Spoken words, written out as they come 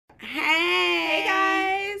Hey. Hey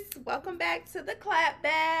guys, welcome back to the clap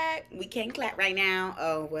back. We can't clap right now.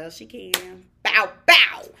 Oh, well, she can. Bow,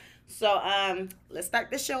 bow. So, let's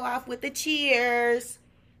start the show off with the cheers.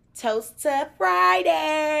 Toast to Friday.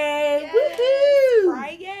 Yes, Woohoo.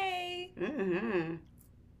 Friday. Mm-hmm.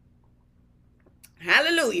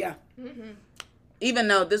 Hallelujah. Mm-hmm. Even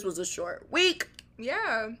though this was a short week,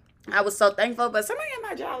 Yeah. I was so thankful. But somebody at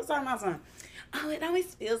my job was talking about something. Oh, it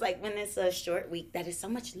always feels like when it's a short week that it's so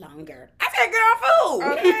much longer. I said, girl, food.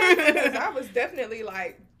 Okay, because I was definitely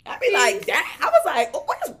like, I be like, dang. I was like, oh,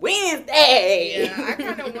 what's Wednesday? yeah, I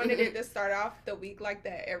kind of wanted it to start off the week like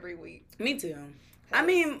that every week. Me too. I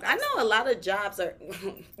mean, I know a lot of jobs are.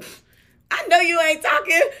 I know you ain't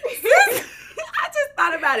talking. Sis, I just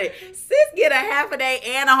thought about it. Sis get a half a day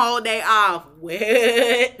and a whole day off. What?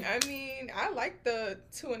 I mean, I like the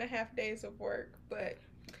 2.5 days of work, but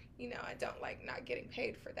you know, I don't like not getting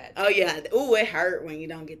paid for that. Oh yeah. Ooh, it hurt when you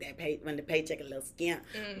don't get that pay when the paycheck a little skimp.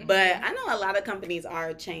 Mm-hmm. But I know a lot of companies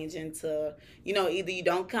are changing to, you know, either you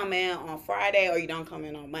don't come in on Friday or you don't come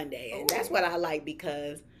in on Monday. And that's what I like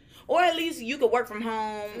because, or at least you could work from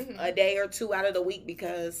home a day or two out of the week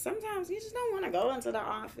because sometimes you just don't want to go into the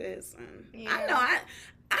office. And I know I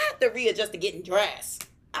have to readjust to getting dressed.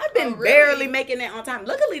 I've been barely making it on time.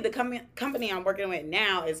 Luckily, the company I'm working with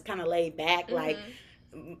now is kind of laid back. Like,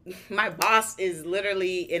 my boss is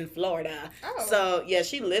literally in Florida. Oh. So, yeah,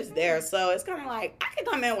 she lives there. So, it's kind of like, I can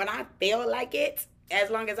come in when I feel like it as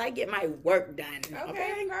long as I get my work done.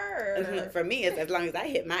 Okay. For me, it's as long as I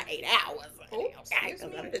hit my 8 hours. Oops, okay,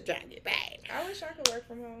 because I'm just trying to get paid. I wish I could work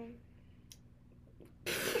from home.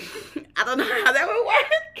 I don't know how that would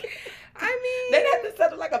work. I mean, they'd have to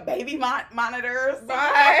set up like a baby monitor or something.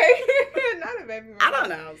 Not a baby monitor. I don't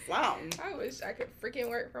know, something. I wish I could freaking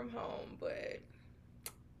work from home, but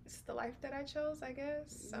it's the life that I chose, I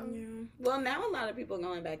guess. So. Yeah. Well, now a lot of people are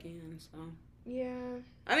going back in, so. Yeah.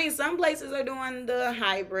 I mean, some places are doing the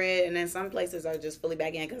hybrid, and then some places are just fully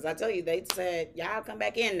back in. Because I tell you, they said, y'all come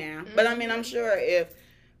back in now. But, I mean, I'm sure if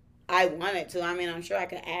I wanted to, I mean, I'm sure I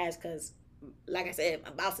could ask because, like I said,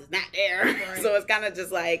 my boss is not there. Right. So it's kind of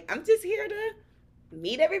just like, I'm just here to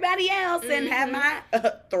meet everybody else and have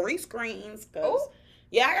my 3 screens. Cause,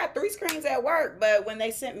 yeah, I got 3 screens at work, but when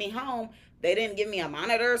they sent me home, they didn't give me a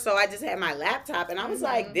monitor, so I just had my laptop. And I was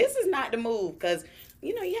like, this is not the move because,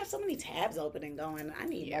 you know, you have so many tabs open and going. I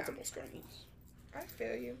need multiple screens. I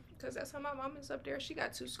feel you because that's how my mom is up there. She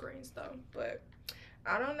got 2 screens, though, but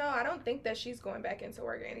I don't know. I don't think that she's going back into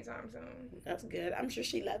work anytime soon. That's good. I'm sure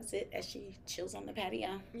she loves it as she chills on the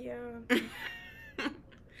patio. Yeah.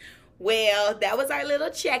 Well, that was our little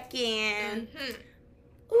check-in.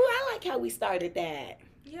 Ooh, I like how we started that.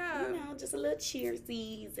 Yeah. You know, just a little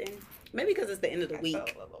cheersies and maybe because it's the end of the week. I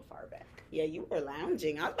felt a little far back. Yeah, you were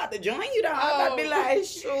lounging. I was about to join you though. I was about to be like,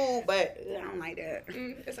 shoot, but I don't like that.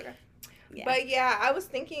 It's okay. Yeah. But yeah, I was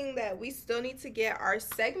thinking that we still need to get our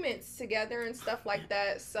segments together and stuff like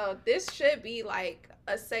that. So this should be like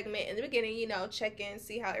a segment in the beginning, you know, check in,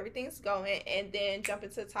 see how everything's going, and then jump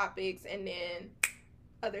into topics and then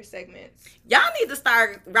other segments. Y'all need to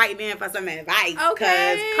start writing in for some advice.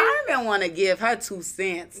 Okay. Because Carmen want to give her 2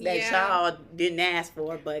 cents that y'all didn't ask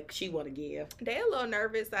for, but she want to give. They a little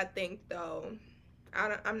nervous, I think, though.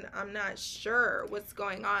 I'm not sure what's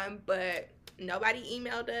going on, but nobody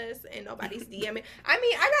emailed us and nobody's DMing. I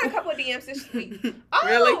mean, I got a couple of DMs this week. Oh,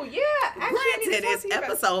 really? Yeah. Actually, granted, it's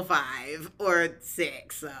episode 5 or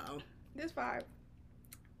 6, so. This 5.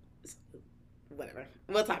 Whatever.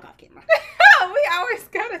 We'll talk off camera. We always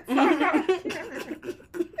gotta talk off camera.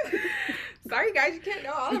 Sorry, guys, you can't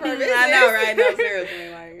know all of our business. I know, right? No,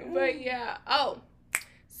 seriously. Like, but yeah. Oh.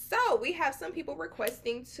 So, we have some people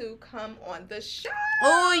requesting to come on the show.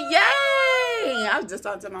 Oh, yay! I was just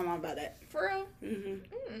talking to my mom about that. For real?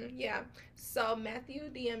 Yeah. So, Matthew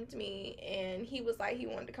DM'd me, and he was like, he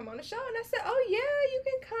wanted to come on the show. And I said, oh, yeah, you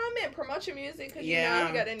can come and promote your music because, you know,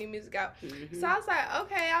 you got a new music out. So, I was like,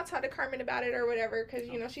 okay, I'll talk to Carmen about it or whatever because,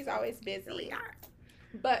 you know, she's always busy.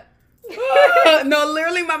 But... No,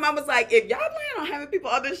 literally, my mom was like, if y'all plan on having people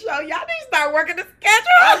on the show, y'all need to start working the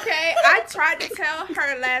schedule. Okay, I tried to tell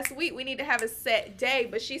her last week we need to have a set day,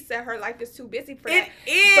 but she said her life is too busy for that.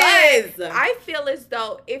 It is. But I feel as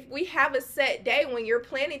though if we have a set day when you're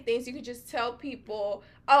planning things, you could just tell people,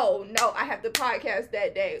 oh, no, I have the podcast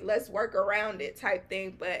that day. Let's work around it type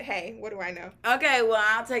thing. But, hey, what do I know? Okay, well,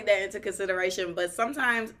 I'll take that into consideration. But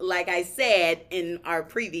sometimes, like I said in our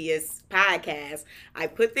previous podcast, I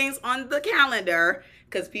put things on the calendar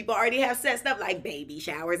because people already have set stuff like baby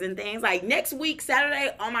showers and things. Like next week,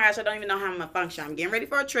 Saturday, oh my gosh, I don't even know how I'm going to function. I'm getting ready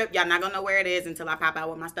for a trip. Y'all not going to know where it is until I pop out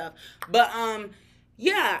with my stuff. But,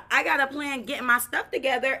 yeah, I got to plan getting my stuff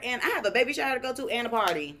together, and I have a baby shower to go to and a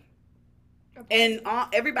party. And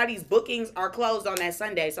everybody's bookings are closed on that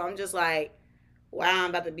Sunday. So I'm just like, wow, I'm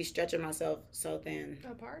about to be stretching myself so thin.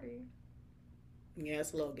 A party? Yeah,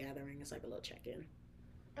 it's a little gathering. It's like a little check-in.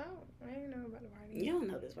 Oh, I didn't know about the party. You don't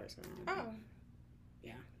know this person. Oh.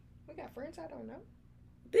 Yeah. We got friends I don't know.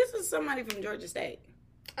 This is somebody from Georgia State.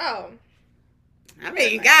 Oh. I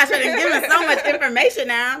mean, you guys shouldn't give us so much information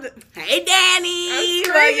now. Hey, Danny.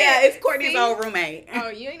 But yeah, it's Courtney's old roommate. Oh,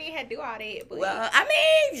 you ain't even had to do all that. But well, I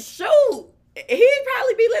mean, shoot. He'd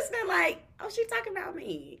probably be listening like, oh, she's talking about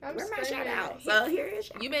me. Where's my shout out? So here is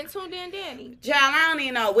shout out. You been tuned in, Danny? Child, I don't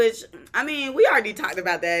even know which. I mean, we already talked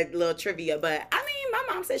about that little trivia, but I mean, my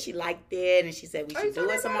mom said she liked it and she said we should do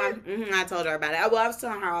it some more. Mm-hmm, I told her about it. Well, I was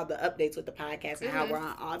telling her all the updates with the podcast and how we're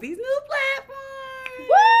on all these new platforms.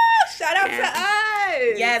 Woo! Shout out to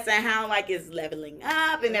us. Yes, and how like it's leveling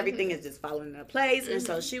up and everything is just falling into place. And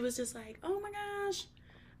so she was just like, oh my gosh.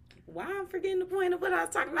 Why I'm forgetting the point of what I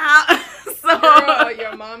was talking about. So girl,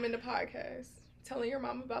 your mom in the podcast. Telling your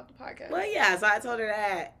mom about the podcast. Well, yeah, so I told her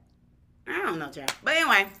that. I don't know, child. But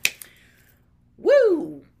anyway.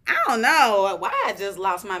 Woo! I don't know why I just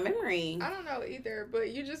lost my memory. I don't know either,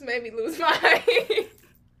 but you just made me lose mine. I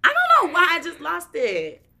don't know why I just lost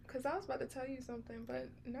it. Because I was about to tell you something, but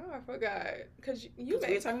no, I forgot. Because we were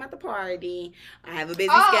talking about the party. I have a busy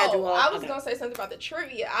schedule. I was going to say something about the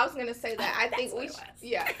trivia. I was going to say that I think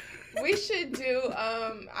we should do,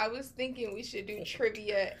 I was thinking we should do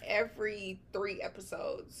trivia every 3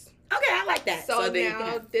 episodes. Okay, I like that. So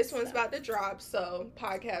now this one's about to drop, so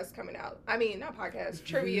podcast coming out. I mean, not podcast,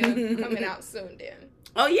 trivia coming out soon then.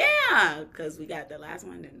 Oh, yeah, because we got the last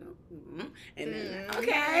one. And then,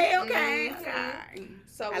 okay.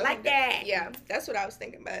 So I like that. Yeah, that's what I was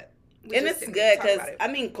thinking, but... And it's good because, I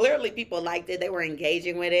mean, clearly people liked it. They were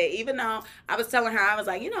engaging with it. Even though I was telling her, I was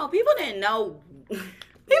like, people didn't know...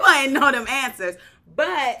 people didn't know them answers.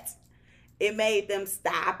 But... it made them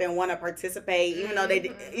stop and want to participate, even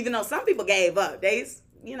though some people gave up. They,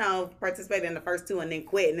 participated in the first 2 and then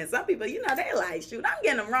quit. And then some people, they like, shoot, I'm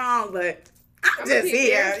getting them wrong, but I'm just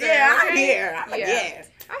here. Yeah, I'm here. I'm a guest.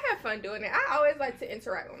 I have fun doing it. I always like to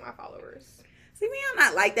interact with my followers. See, me, I'm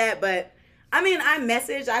not like that, but I mean,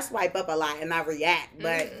 I swipe up a lot and I react,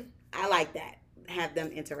 but I like that. Have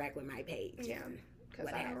them interact with my page. Yeah, because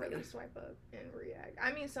I don't really swipe up and react.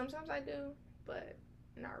 I mean, sometimes I do, but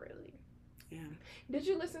not really. Yeah. Did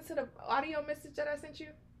you listen to the audio message that I sent you?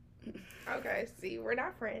 Okay, see, we're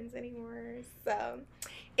not friends anymore. So,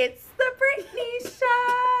 it's the Britney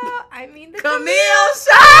Show. I mean, the Camille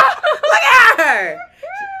Show. Look at her.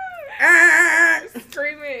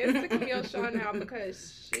 Screaming. It's the Camille Show now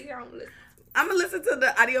because she don't listen. I'm going to listen to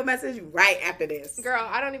the audio message right after this. Girl,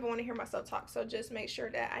 I don't even want to hear myself talk, so just make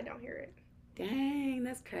sure that I don't hear it. Dang,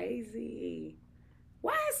 that's crazy.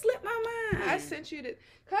 Why it slipped my mind? I sent you the...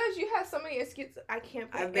 Because you have so many excuses. I can't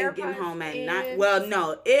put AirPods I've been getting home at night. Well,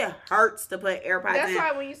 no. It hurts to put AirPods in. That's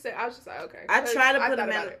why when you said... I was just like, okay. I try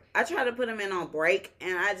to put them in on break.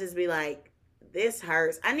 And I just be like, this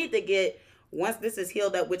hurts. I need to get... Once this is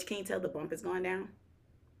healed up, which can you tell the bump is going down?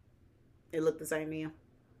 It looked the same to you?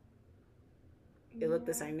 It looked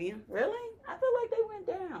the same to you? Really? I feel like they went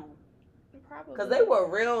down. Probably. Because they were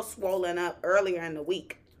real swollen up earlier in the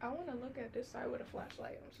week. I want to look at this side with a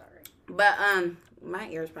flashlight. I'm sorry. But, my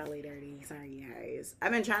ear's probably dirty. Sorry, guys.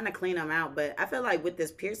 I've been trying to clean them out, but I feel like with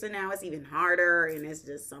this piercing now, it's even harder, and it's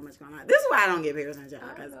just so much going on. This is why I don't get piercings, y'all,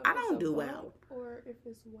 because I don't do well. Or if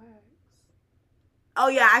it's wax. Oh,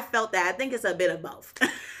 yeah, I felt that. I think it's a bit of both.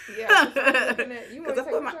 Yeah. You want to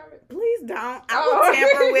take a Please don't. I will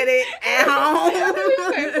tamper with it at home.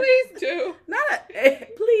 Please do.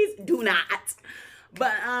 Please do not.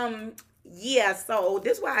 But, yeah, so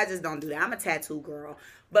this is why I just don't do that. I'm a tattoo girl.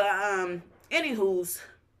 But anywho's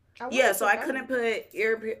so I couldn't put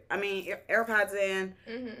AirPods in.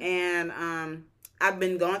 Mm-hmm. And I've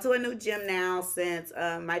been going to a new gym now since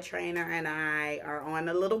my trainer and I are on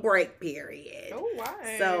a little break period. Oh,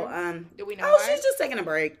 why? So do we know why? She's just taking a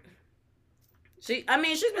break. She's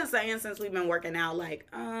been saying since we've been working out, like,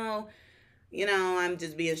 I'm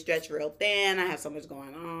just being stretched real thin. I have so much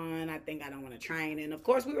going on. I think I don't want to train. And, of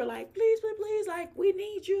course, we were like, please, like, we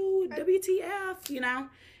need you. WTF,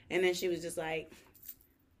 And then she was just like,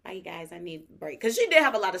 bye, you guys. I need a break. Because she did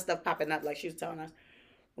have a lot of stuff popping up, like she was telling us,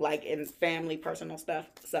 like, in family, personal stuff.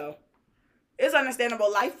 So, it's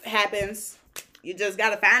understandable. Life happens. You just got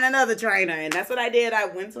to find another trainer. And that's what I did. I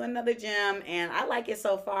went to another gym, and I like it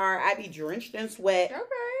so far. I be drenched in sweat. Okay.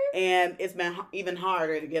 And it's been even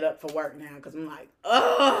harder to get up for work now because I'm like,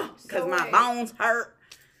 ugh, because my bones hurt.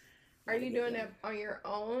 Are you doing that on your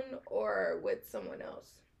own or with someone else?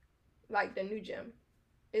 Like the new gym?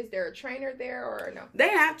 Is there a trainer there or no? They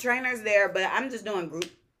have trainers there, but I'm just doing group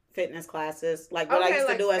fitness classes, like what I used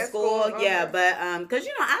to do at school. Yeah, but because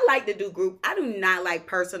I like to do group. I do not like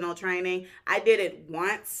personal training. I did it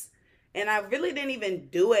once, and I really didn't even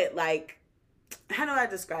do it like. How do I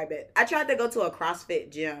describe it? I tried to go to a CrossFit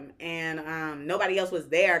gym, and nobody else was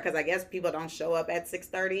there because I guess people don't show up at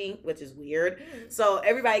 6:30, which is weird. So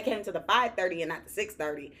everybody came to the 5:30 and not the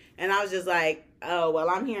 6:30, and I was just like, oh well,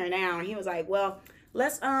 I'm here now. And he was like, well,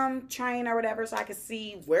 let's train or whatever so I can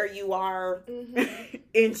see where you are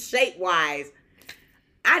in shape wise.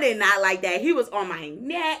 I did not like that. He was on my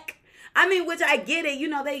neck. I mean, which I get it.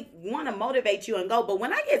 They want to motivate you and go. But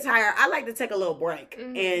when I get tired, I like to take a little break.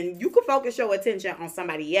 And you can focus your attention on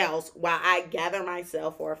somebody else while I gather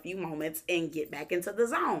myself for a few moments and get back into the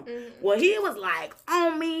zone. Well, he was like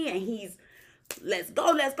on me and he's, let's go.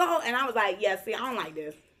 And I was like, yeah, see, I don't like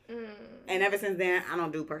this. And ever since then, I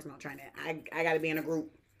don't do personal training. I got to be in a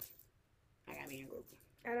group. I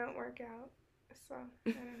don't work out, so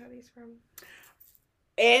I don't know these from.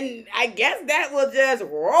 And I guess that will just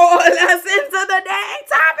roll us into the dang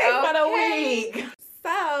topic for the week.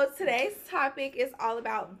 So today's topic is all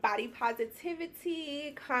about body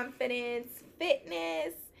positivity, confidence,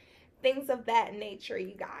 fitness, things of that nature,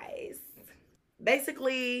 you guys.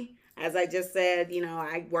 Basically, as I just said,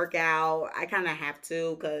 I work out. I kind of have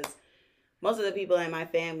to because most of the people in my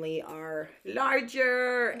family are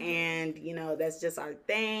larger and, that's just our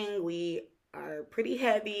thing. We are pretty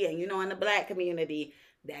heavy and, in the Black community,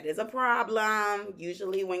 that is a problem.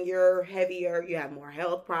 Usually when you're heavier, you have more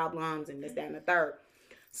health problems and this, that, and the third.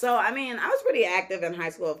 So, I was pretty active in high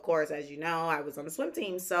school, of course. As you know, I was on the swim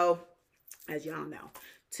team. So, as y'all know,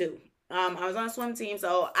 too. I was on a swim team,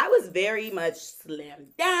 so I was very much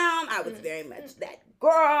slimmed down. I was very much that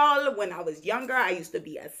girl. When I was younger, I used to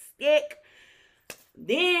be a stick.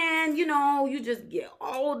 Then, you just get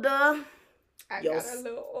older. I got a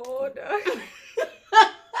little older.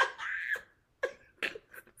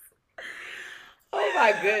 Oh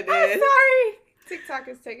my goodness. I'm sorry. TikTok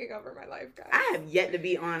is taking over my life, guys. I have yet to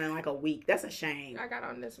be on in like a week. That's a shame. I got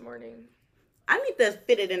on this morning. I need to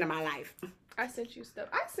fit it into my life. I sent you stuff.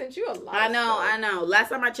 I sent you a lot. I know. Last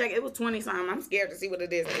time I checked, it was 20 something. I'm scared to see what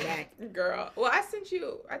it is today. Girl. Well, I sent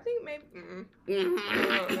you, I think maybe.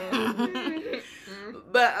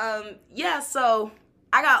 But, yeah, so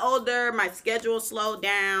I got older. My schedule slowed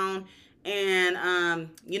down. And,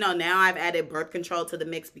 now I've added birth control to the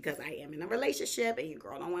mix because I am in a relationship and your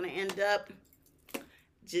girl don't want to end up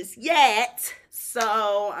just yet.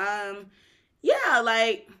 So, yeah,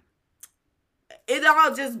 like, it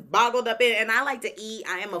all just boggled up in. And I like to eat.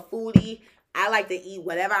 I am a foodie. I like to eat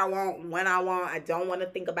whatever I want, when I want. I don't want to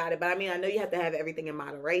think about it. But, I know you have to have everything in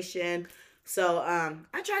moderation. So,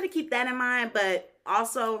 I try to keep that in mind. But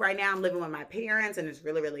also, right now, I'm living with my parents. And it's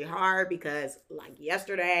really, really hard because, like,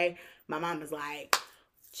 yesterday, my mom was like,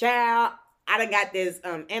 child, I done got this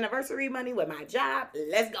anniversary money with my job.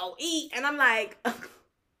 Let's go eat. And I'm like, I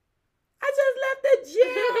just left the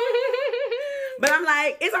gym. But I'm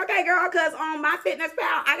like, it's okay, girl, because on my fitness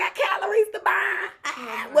pal, I got calories to burn. I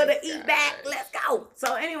have to eat back. Let's go.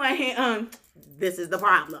 So anyway, this is the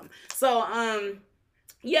problem. So,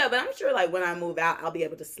 yeah, but I'm sure like when I move out, I'll be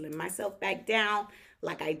able to slim myself back down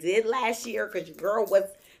like I did last year because your girl was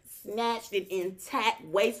snatched and intact,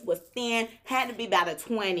 waist was thin, had to be about a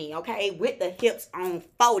 20, okay, with the hips on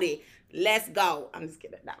 40. Let's go. I'm just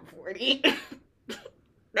kidding, not 40.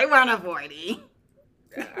 They weren't a 40.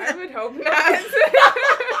 I would hope not.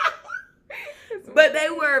 But they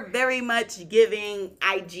were very much giving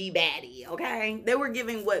IG baddie, okay? They were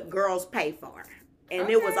giving what girls pay for. And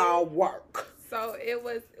it was all work. So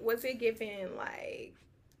was it giving like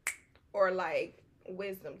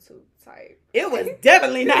wisdom tooth type? It was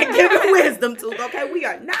definitely not giving wisdom tooth, okay? We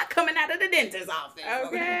are not coming out of the dentist's office.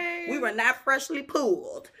 Okay. We were not freshly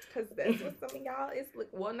pulled. Because that's what some of y'all is,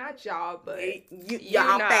 well, not y'all, but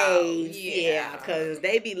y'all face. Yeah, because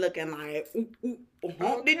they be looking like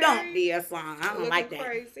Humpty Dumpty or something. I don't like that.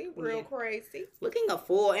 Crazy, real crazy. Looking a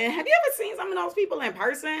fool. And have you ever seen some of those people in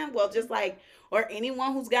person? Well, just like, or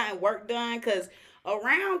anyone who's gotten work done, because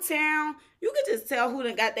around town, you could just tell who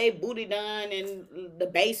done got their booty done in the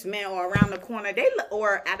basement or around the corner. They look,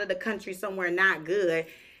 or out of the country somewhere not good.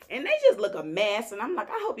 And they just look a mess. And I'm like,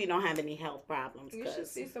 I hope you don't have any health problems. You should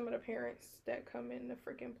see some of the parents that come in the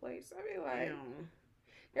freaking place. I mean, like,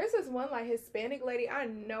 there's this one, like, Hispanic lady. I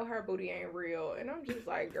know her booty ain't real. And I'm just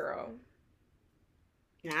like, girl.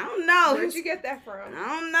 I don't know. Where'd you get that from? I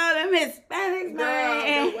don't know. Them Hispanics, girl,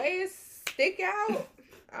 man. the way it stick out.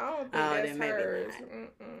 I don't think that's hers.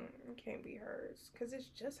 It can't be hers because it's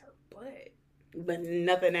just her butt. But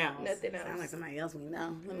nothing else. Nothing else. Sound like somebody else we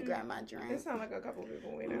know. Let me grab my drink. It sounds like a couple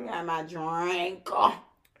people we know. Let me grab my drink.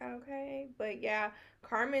 Okay, but yeah,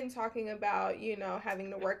 Carmen talking about, you know, having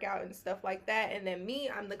to work out and stuff like that. And then me,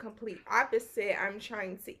 I'm the complete opposite. I'm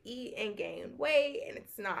trying to eat and gain weight and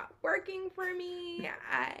it's not working for me.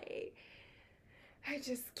 I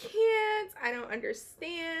just can't. I don't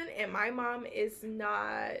understand. And my mom is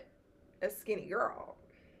not a skinny girl.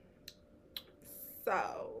 So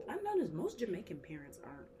I noticed most Jamaican parents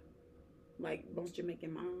aren't. Like most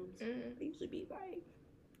Jamaican moms. They usually be like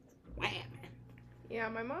wham. Yeah,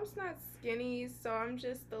 my mom's not skinny, so I'm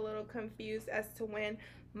just a little confused as to when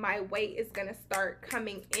my weight is gonna start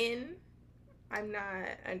coming in. I'm not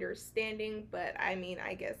understanding, but I mean,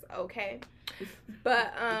 I guess okay.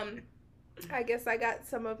 But I guess I got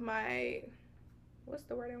some of my, what's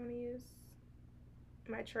the word I want to use?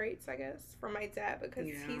 My traits, I guess, from my dad because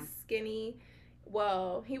he's skinny.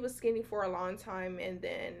 Well, he was skinny for a long time, and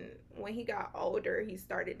then when he got older, he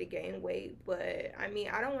started to gain weight. But I mean,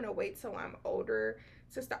 I don't want to wait till I'm older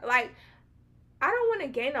to start. Like, I don't want to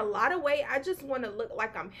gain a lot of weight. I just want to look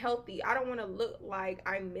like I'm healthy. I don't want to look like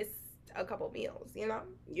I missed a couple meals, you know?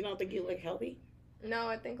 You don't think you look healthy? No,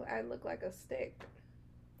 I think I look like a stick.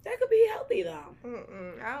 That could be healthy, though.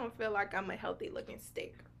 I don't feel like I'm a healthy looking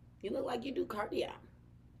stick. You look like you do cardio.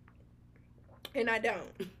 And I don't.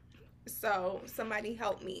 So somebody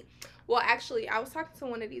help me. Well, actually, I was talking to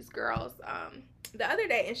one of these girls the other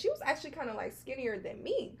day, and she was actually kind of like skinnier than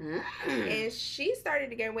me. And she started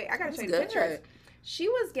to gain weight. I gotta show you the pictures. She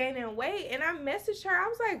was gaining weight, and I messaged her. I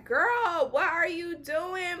was like, girl, what are you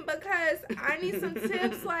doing? Because I need some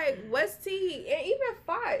tips. Like, what's tea? And even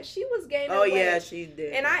Fat, she was gaining weight. Oh, yeah, she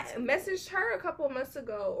did. And I messaged her a couple months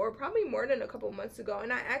ago, or probably more than a couple months ago,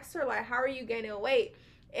 and I asked her, like, how are you gaining weight?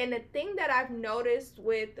 And the thing that I've noticed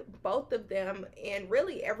with both of them, and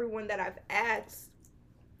really everyone that I've asked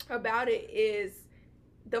about it, is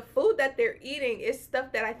the food that they're eating is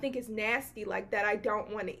stuff that I think is nasty, like that I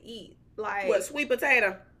don't want to eat. Like what, sweet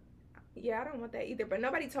potato? Yeah, I don't want that either. But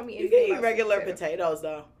nobody told me you anything. You can eat regular potatoes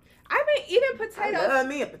though. I've been eating potatoes. I love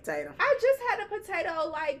me a potato. I just had a potato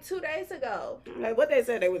like 2 days ago. Like what they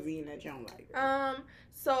said they was eating that you don't like.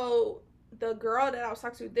 So the girl that I was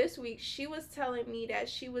talking to this week, she was telling me that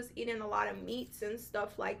she was eating a lot of meats and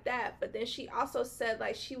stuff like that. But then she also said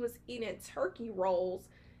like she was eating turkey rolls.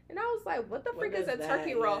 And I was like, what the freak is a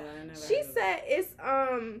turkey roll? Yeah, she said it's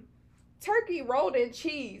turkey rolled in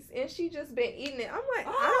cheese. And she just been eating it. I'm like,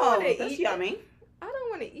 I don't want to eat yummy. I don't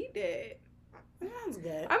want to eat that. That sounds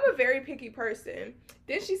good. I'm a very picky person.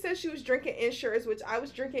 Then she said she was drinking Ensures, which I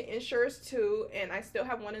was drinking Ensures too. And I still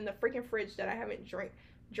have one in the freaking fridge that I haven't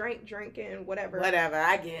drinking, whatever. Whatever,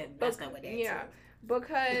 I get. That's not what that yeah, too.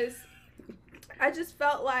 Because I just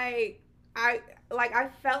felt like I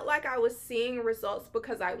felt like I was seeing results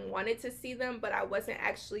because I wanted to see them, but I wasn't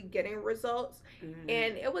actually getting results,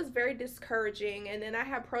 and it was very discouraging. And then I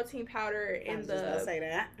had protein powder in the say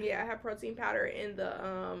that. Yeah, I have protein powder in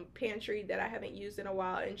the pantry that I haven't used in a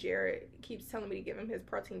while, and Jared keeps telling me to give him his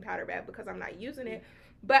protein powder back because I'm not using it.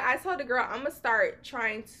 But I told the girl I'm gonna start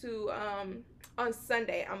trying to on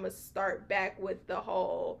Sunday I'm gonna start back with the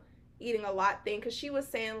whole eating a lot thing, because she was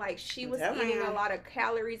saying like she was eating a lot of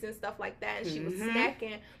calories and stuff like that, and she was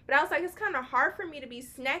snacking. But I was like, it's kind of hard for me to be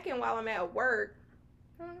snacking while I'm at work.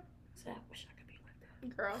 So I wish I could be like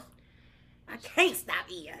that, girl. I can't stop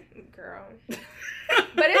eating, girl.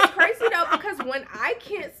 But it's crazy though, because when I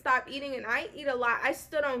can't stop eating and I eat a lot, I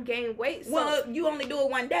still don't gain weight. So well, you only do it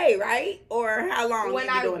one day, right? Or how long? When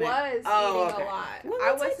I was eating a lot, well,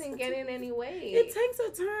 I wasn't gaining any weight. It takes a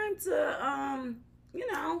time to you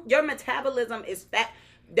know, your metabolism is fat.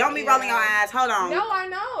 Don't be rolling your eyes. Hold on. No, I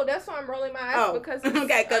know. That's why I'm rolling my eyes because it's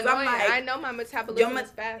okay, because I'm like, I know my metabolism is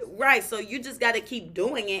fast. Right, so you just got to keep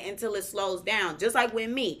doing it until it slows down. Just like with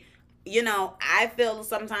me, you know, I feel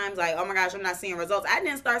sometimes like, oh my gosh, I'm not seeing results. I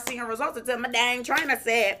didn't start seeing results until my dang trainer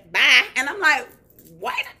said bye, and I'm like,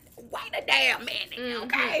 wait a damn minute,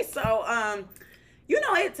 okay? So, you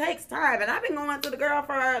know, it takes time, and I've been going to the girl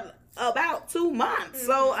for about 2 months.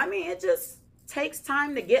 So I mean, it just takes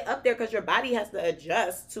time to get up there because your body has to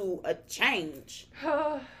adjust to a change.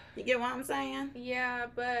 You get what I'm saying? Yeah,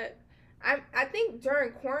 but I think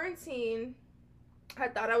during quarantine, I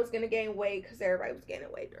thought I was going to gain weight because everybody was gaining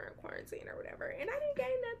weight during quarantine or whatever. And I didn't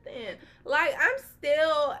gain nothing. Like, I'm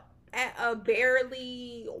still at a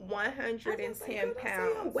barely 110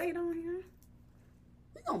 pounds. Weight on here.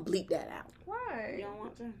 We're going to bleep that out. Why? You don't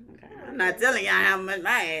want to? Okay. I'm not telling y'all how much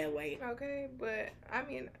my ass weighs. Okay, but I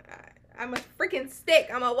mean, I'm a freaking stick.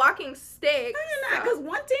 I'm a walking stick. No, you're not, because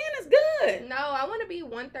 110 is good. No, I want to be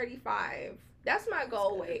 135. That's my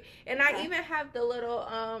goal weight. And I even have the little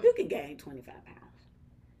You can gain 25 pounds.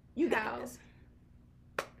 You got this.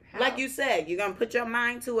 Like you said, you're gonna put your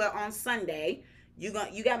mind to it on Sunday. You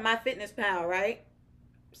got MyFitnessPal, right?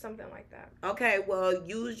 Something like that. Okay, well,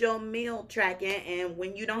 use your meal tracking, and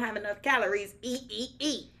when you don't have enough calories,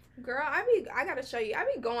 eat. Girl, I gotta show you. I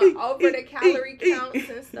be going over the calorie counts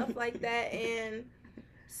and stuff like that, and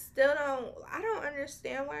still I don't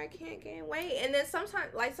understand why I can't gain weight. And then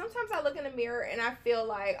sometimes I look in the mirror and I feel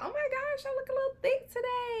like, oh my gosh, I look a little thick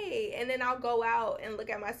today. And then I'll go out and look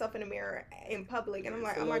at myself in the mirror in public, and I'm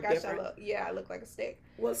like, oh my gosh, I look like a stick.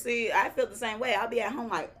 Well, see, I feel the same way. I'll be at home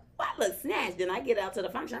like, well, I look snatched. Then I get out to the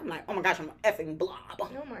function, I'm like, oh my gosh, I'm an effing blob.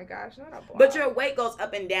 Oh my gosh, not a blob. But your weight goes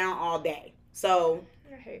up and down all day. So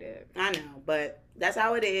I hate it. I know, but that's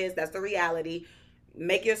how it is. That's the reality.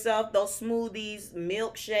 Make yourself those smoothies,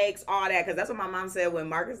 milkshakes, all that. Because that's what my mom said when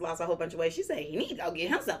Marcus lost a whole bunch of weight. She said he need to go get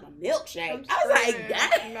himself a milkshake. I was like,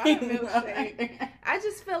 dang. Not a milkshake. I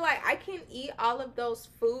just feel like I can eat all of those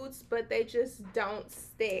foods, but they just don't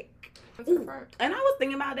stick. Ooh, and I was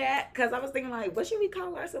thinking about that because I was thinking like, what should we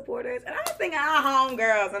call our supporters? And I was thinking our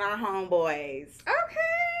homegirls and our homeboys.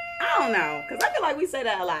 Okay. I don't know, because I feel like we say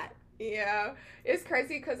that a lot. Yeah, it's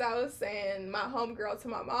crazy because I was saying my homegirl to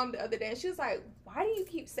my mom the other day, and she was like, why do you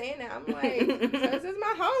keep saying that? I'm like, because it's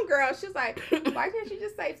my homegirl. She's like, why can't you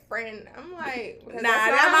just say friend? I'm like, nah,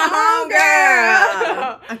 that's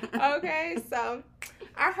my homegirl. Okay, so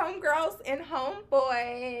our homegirls and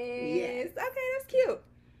homeboys. Yes. Okay, that's cute.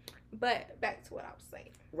 But back to what I was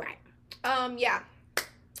saying. Right. Yeah.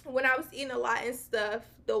 When I was eating a lot and stuff,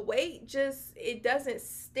 the weight it doesn't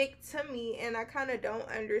stick to me, and I kind of don't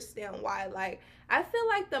understand why. Like, I feel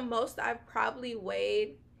like the most I've probably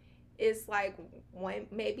weighed is like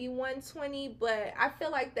maybe 120, but I feel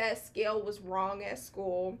like that scale was wrong at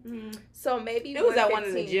school. So maybe it was that one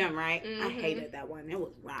in the gym, right? Mm-hmm. I hated that one. It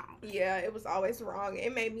was wrong. Yeah, it was always wrong.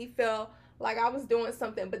 It made me feel like I was doing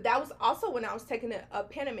something, but that was also when I was taking a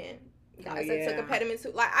Pentamin. Guys, I took a Pentamin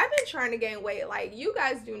too. Like, I've been trying to gain weight. Like, you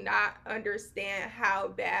guys do not understand how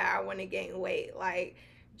bad I want to gain weight. Like,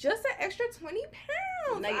 just an extra 20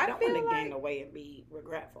 pounds. No, you don't want to gain the weight and be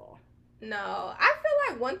regretful. No, I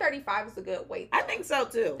feel like 135 is a good weight, though. I think so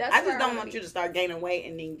too. I just don't want you to start gaining weight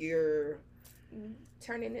and then you're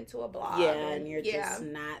turning into a blob. Yeah, and you're just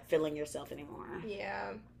not feeling yourself anymore.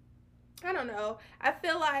 Yeah. I don't know. I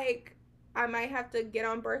feel like I might have to get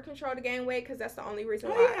on birth control to gain weight because that's the only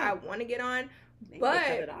reason why I want to get on. But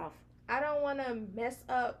cut it off. I don't want to mess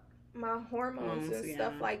up my hormones and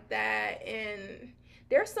stuff like that. And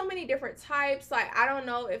there's so many different types. Like, I don't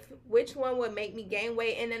know which one would make me gain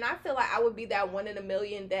weight. And then I feel like I would be that 1 in a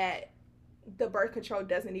million that the birth control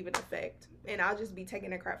doesn't even affect. And I'll just be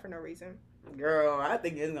taking a crap for no reason. Girl, I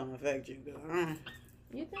think it's going to affect you.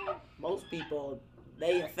 You think? Most people,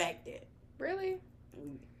 they affect it. Really?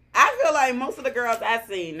 I feel like most of the girls I've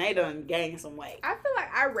seen, they done gained some weight. I feel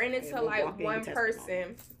like I ran into like one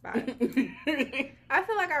person. I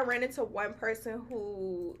feel like I ran into one person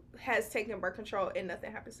who has taken birth control and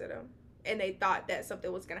nothing happens to them. And they thought that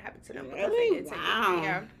something was going to happen to them. Really? They didn't take it.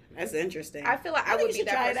 Yeah. That's interesting. I feel like I would be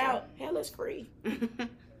that person. Try it out. Hell, it's free.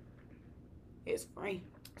 It's free.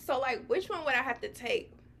 So, like, which one would I have to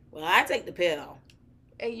take? Well, I take the pill.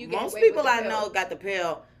 And you get most people I know got the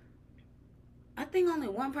pill. I think only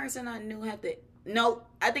one person I knew had the... No,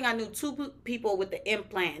 I think I knew 2 people with the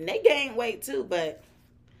implant. And they gained weight too, but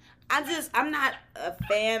I'm not a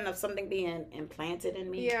fan of something being implanted in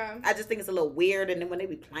me. Yeah. I just think it's a little weird, and then when they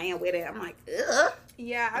be playing with it, I'm like, ugh.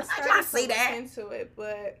 Yeah, I started to look into it,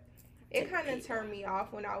 but it kind of turned me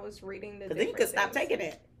off when I was reading the different then you could stop taking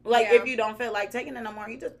it. Like, if you don't feel like taking it no more,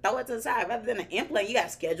 you just throw it to the side. Rather than an implant, you got to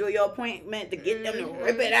schedule your appointment to get them to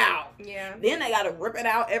rip it out. Yeah. Then they got to rip it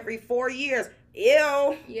out every 4 years.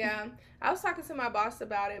 Ew. Yeah. I was talking to my boss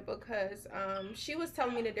about it because she was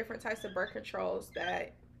telling me the different types of birth controls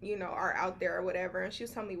that, you know, are out there or whatever. And she was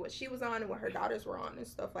telling me what she was on and what her daughters were on and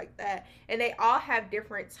stuff like that. And they all have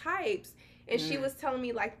different types. And she was telling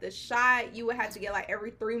me, like, the shot you would have to get, like,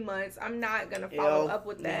 every 3 months. I'm not going to follow up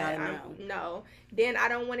with that. No. Then I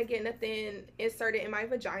don't want to get nothing inserted in my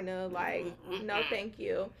vagina. Like, no, thank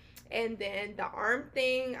you. And then the arm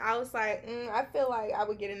thing, I was like, I feel like I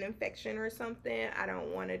would get an infection or something. I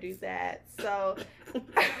don't want to do that. So,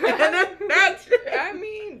 I I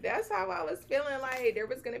mean, that's how I was feeling, like there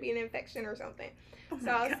was going to be an infection or something. Oh so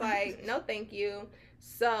I was like, no, thank you.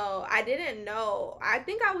 So I didn't know. I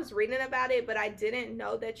think I was reading about it, but I didn't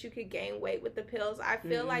know that you could gain weight with the pills. I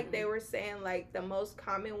feel like they were saying like the most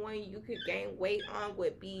common one you could gain weight on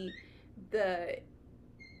would be the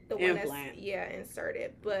one that's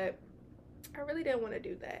inserted. But I really didn't want to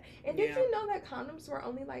do that. And did you know that condoms were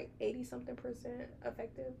only like 80-something%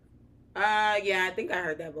 effective? Yeah, I think I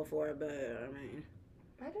heard that before, but I mean,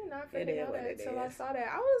 I did not freaking know that until I saw that.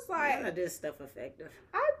 I was like, none of this stuff effective.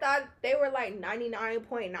 I thought they were like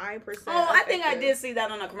 99.9%. Oh, I think I did see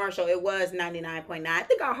that on a commercial. It was 99.9. I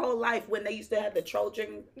think our whole life when they used to have the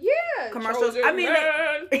Trojan commercials. Trojan, I mean,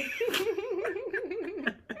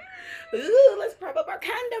 ooh, let's prop up our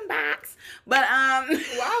condom box. But well,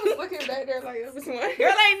 I was looking back there like it was one.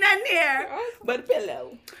 Girl, ain't nothing there but a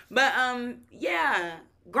pillow. But yeah,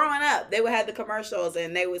 growing up, they would have the commercials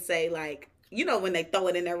and they would say like, you know, when they throw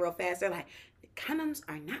it in there real fast, they're like, condoms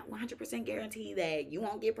are not 100% guaranteed that you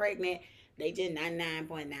won't get pregnant. They just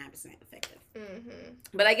 99.9% effective.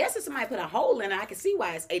 But I guess if somebody put a hole in it, I can see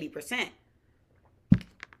why it's 80%.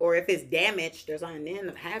 Or if it's damaged or something,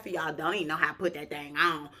 then half of y'all don't even know how to put that thing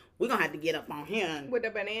on. We're going to have to get up on him. With the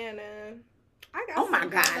banana. Oh my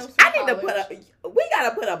gosh. I need to we got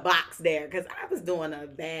to put a box there because I was doing a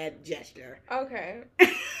bad gesture. Okay.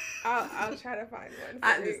 I'll try to find one.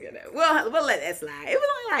 We'll let that slide. It was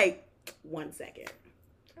only like 1 second.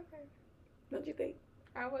 Okay. Don't you think?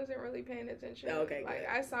 I wasn't really paying attention. Okay, like,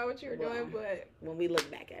 I saw what you were doing, but when we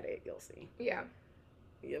look back at it, you'll see. Yeah.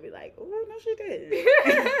 You'll be like, oh, no, she didn't.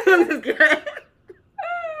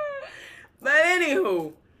 But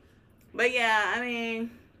anywho. But yeah, I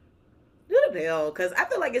mean, do the pill because I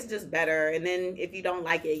feel like it's just better. And then if you don't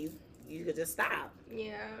like it, you could just stop.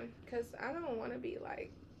 Yeah, because I don't want to be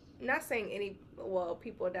like, not saying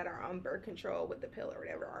people that are on birth control with the pill or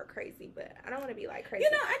whatever are crazy, but I don't want to be like crazy.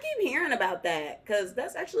 You know, I keep hearing about that because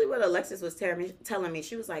that's actually what Alexis was telling me.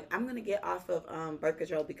 She was like, I'm going to get off of birth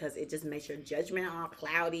control because it just makes your judgment all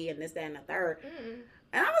cloudy and this, that, and the third.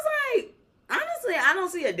 And I was like, honestly, I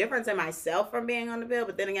don't see a difference in myself from being on the pill.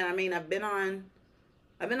 But then again, I mean, I've been on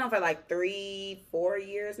for like 3-4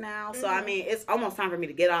 years now. So, I mean, it's almost time for me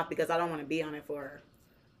to get off because I don't want to be on it for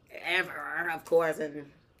ever, of course. And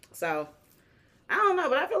so, I don't know,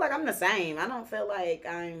 but I feel like I'm the same. I don't feel like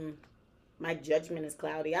my judgment is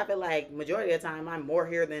cloudy. I feel like majority of the time I'm more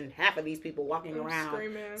here than half of these people walking around.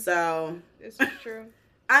 Screaming. So, it's true.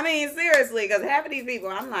 I mean, seriously, because half of these people,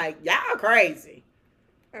 I'm like, y'all crazy.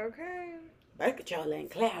 Okay. Birth control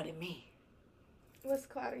ain't clouding me. What's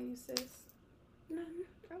clouding you, sis? Nothing.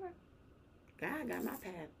 Okay. God got my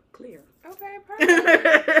path clear. Okay,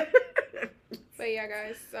 perfect. But yeah,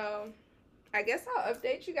 guys, so I guess I'll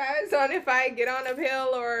update you guys on if I get on a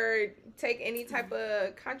pill or take any type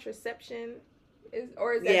of contraception. Is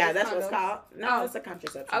that that's condoms? what's called. No, it's a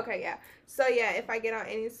contraception. Okay, yeah. So yeah, if I get on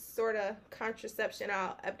any sort of contraception,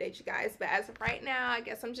 I'll update you guys. But as of right now, I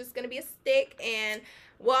guess I'm just gonna be a stick. And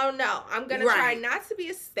well, no, I'm gonna try not to be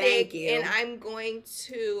a stick. Thank you. And I'm going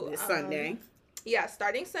to this Sunday. Yeah,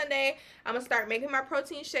 starting Sunday, I'm going to start making my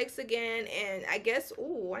protein shakes again. And I guess,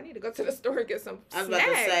 I need to go to the store and get some snacks. I was about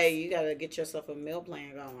to say, you got to get yourself a meal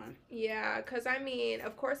plan going. Yeah, because, I mean,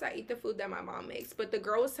 of course, I eat the food that my mom makes. But the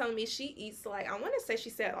girl was telling me she eats, like, I want to say she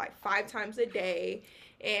said, like, 5 times a day.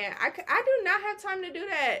 And I do not have time to do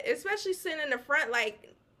that, especially sitting in the front.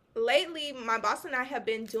 Like, lately, my boss and I have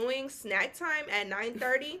been doing snack time at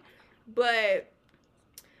 9:30. But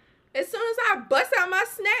as soon as I bust out my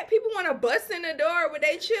snack, people want to bust in the door with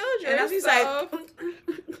their children.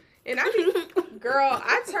 And I be girl,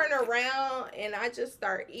 I turn around and I just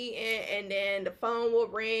start eating, and then the phone will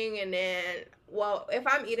ring, and then, well, if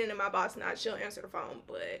I'm eating and my boss not, she'll answer the phone,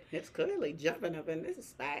 but it's clearly jumping up in this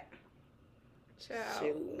spot.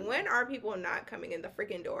 Child, when are people not coming in the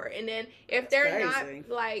freaking door? And then if they're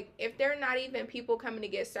not even people coming to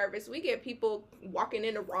get service, we get people walking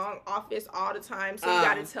in the wrong office all the time. So you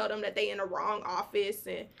got to tell them that they in the wrong office,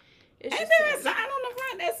 and it's ain't there a sign on the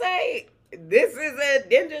front that say this is a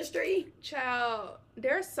dentistry? Child,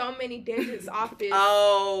 there's so many dentist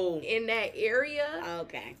offices in that area.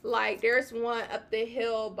 Okay. Like, there's one up the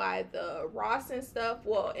hill by the Ross and stuff.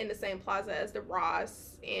 Well, in the same plaza as the Ross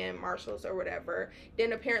and Marshalls or whatever.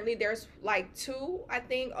 Then apparently there's like 2, I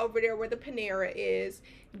think, over there where the Panera is.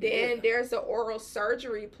 Then there's the oral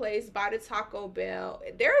surgery place by the Taco Bell.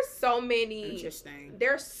 There's so many. Interesting.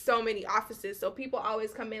 There's so many offices. So people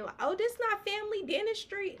always come in like, oh, this not family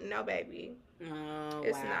dentistry. No, baby. Oh,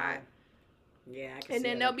 it's not. Yeah, I can and see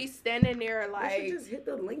then they'll be standing there like, you should just hit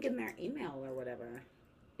the link in their email or whatever.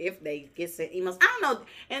 if they get sent emails. I don't know.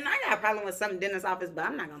 And I got a problem with some dentist office, but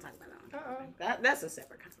I'm not going to talk about that. That's a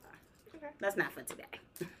separate convo. Okay. That's not for today.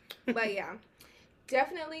 But yeah.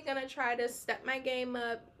 Definitely gonna try to step my game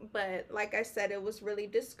up, but like I said, it was really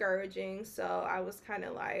discouraging, so I was kind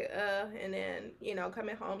of like and then, you know,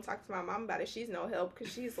 coming home, talking to my mom about it, she's no help,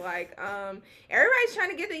 because she's like, everybody's trying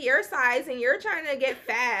to get to your size and you're trying to get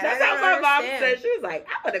fat. That's how my mom said. She was like,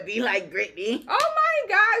 I want to be like Brittany. Oh my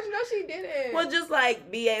gosh, no she didn't. Well, just like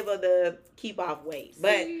be able to keep off weight.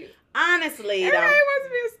 But honestly, everybody wants to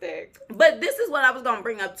be a stick. But this is what I was gonna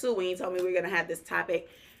bring up too when you told me we were gonna have this topic.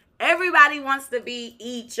 Everybody wants to be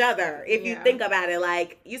each other. If you think about it,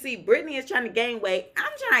 like, you see, Brittany is trying to gain weight.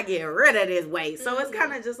 I'm trying to get rid of this weight. So it's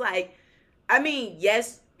kind of just like, I mean,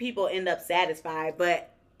 yes, people end up satisfied,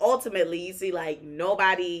 but ultimately, you see, like,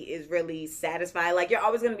 nobody is really satisfied. Like, you're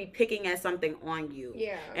always going to be picking at something on you.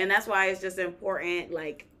 Yeah. And that's why it's just important,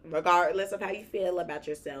 like, regardless of how you feel about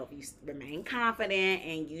yourself, you remain confident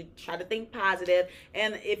and you try to think positive.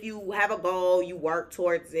 And if you have a goal, you work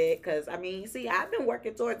towards it. Because, I mean, you see, I've been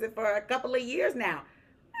working towards it for a couple of years now.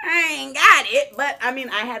 I ain't got it. But, I mean,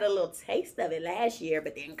 I had a little taste of it last year,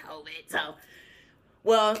 but then COVID. So,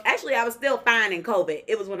 well, actually, I was still fine in COVID.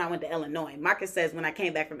 It was when I went to Illinois. Marcus says when I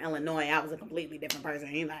came back from Illinois, I was a completely different person.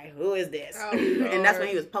 He's like, who is this? Oh, and that's when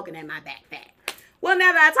he was poking at my back fat. Well,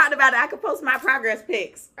 now that I talked about it, I could post my progress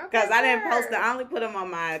pics. Because I didn't post it. I only put them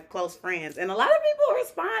on my close friends. And a lot of people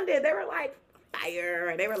responded. They were like,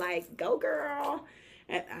 fire. They were like, go, girl.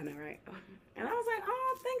 And I know, right? And I was like,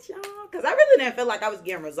 oh, thanks, y'all. Because I really didn't feel like I was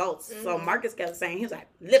getting results. So Marcus kept saying, he was like,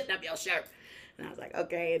 lift up your shirt. And I was like,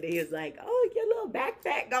 okay. And then he was like, oh, your little back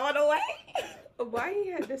fat going away. Why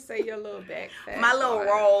you had to say your little back fat? My little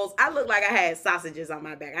rolls. I looked like I had sausages on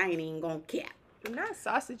my back. I ain't even going to cap. Not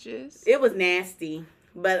sausages. It was nasty.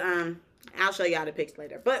 But I'll show y'all the pics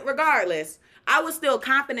later. But regardless, I was still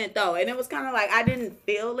confident though. And it was kind of like I didn't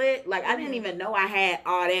feel it. Like I didn't even know I had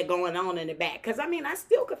all that going on in the back. Because I mean, I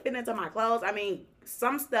still could fit into my clothes. I mean,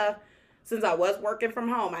 some stuff, since I was working from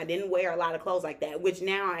home, I didn't wear a lot of clothes like that. Which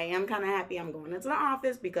now I am kind of happy I'm going into the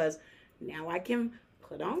office. Because now I can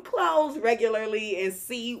put on clothes regularly and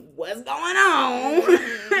see what's going on.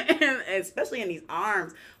 And especially in these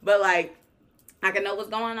arms. But like, I can know what's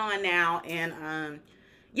going on now. And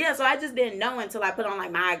yeah, so I just didn't know until I put on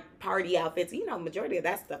like my party outfits. You know, majority of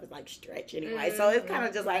that stuff is like stretch anyway. So it's kind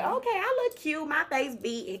of just like, okay, I look cute. My face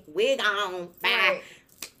beat, wig on, bye. Right.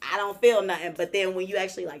 I don't feel nothing. But then when you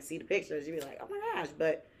actually like see the pictures, you be like, oh my gosh.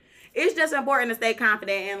 But it's just important to stay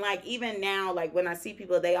confident. And like even now, like when I see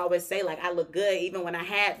people, they always say like I look good. Even when I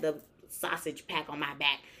had the sausage pack on my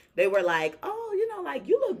back, they were like, oh, you know, like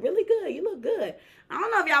you look really good. You look good. I don't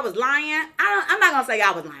know if y'all was lying. I'm not going to say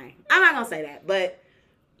y'all was lying. I'm not going to say that. But,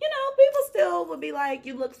 you know, people still would be like,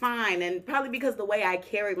 you look fine. And probably because the way I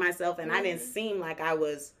carried myself and I didn't seem like I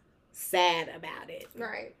was sad about it.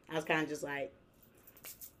 Right. I was kind of just like.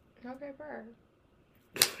 Okay, bro.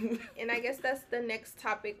 And I guess that's the next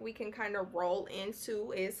topic we can kind of roll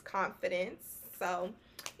into is confidence. So,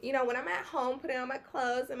 you know, when I'm at home, putting on my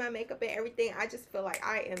clothes and my makeup and everything, I just feel like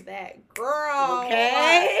I am that girl.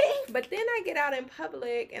 Okay. But then I get out in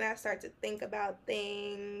public and I start to think about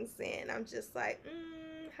things and I'm just like,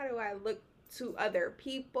 how do I look to other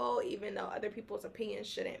people, even though other people's opinions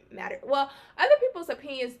shouldn't matter? Well, other people's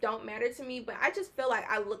opinions don't matter to me, but I just feel like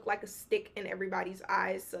I look like a stick in everybody's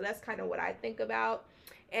eyes. So that's kind of what I think about.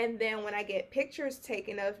 And then when I get pictures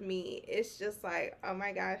taken of me, it's just like, oh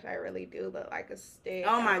my gosh, I really do look like a stick.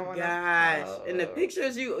 Oh my gosh. In the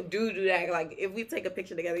pictures, you do that. Like, if we take a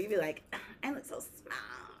picture together, you'd be like, I look so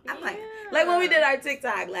small. I'm like when we did our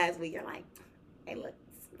TikTok last week, you're like, I look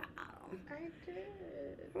small. I did.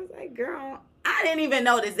 I was like, girl, I didn't even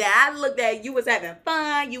notice that. I looked at you was having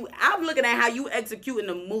fun. I'm looking at how you executing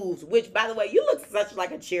the moves, which, by the way, you look such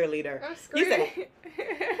like a cheerleader. I'm screaming.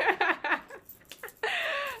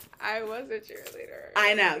 I was a cheerleader.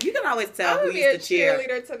 I know. You can always tell who used to cheer. I will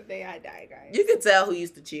be a cheerleader till the day I die, guys. You can tell who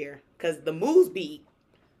used to cheer because the moves be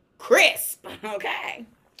crisp. Okay.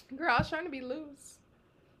 Girl, I was trying to be loose.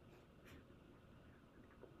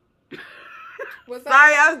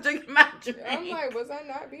 Sorry, I was drinking my drink. I'm like, was I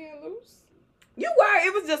not being loose? You were.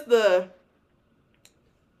 It was just the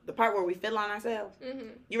part where we feel on ourselves. Mm-hmm.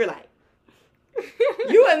 You were like,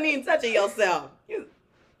 you wasn't even touching yourself.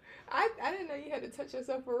 I didn't know you had to touch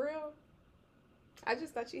yourself for real. I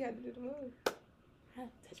just thought you had to do the move. I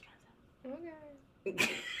touch myself.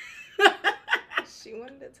 Okay. She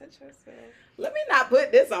wanted to touch herself. Let me not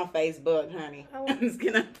put this on Facebook, honey. I'm just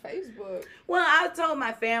gonna Facebook. Well, I told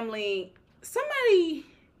my family,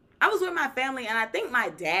 I was with my family, and I think my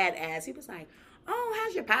dad asked, he was like, oh,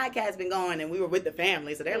 how's your podcast been going? And we were with the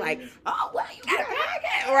family. So they're like, oh, well, you got a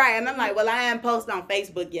podcast. Right. And I'm like, well, I haven't posted on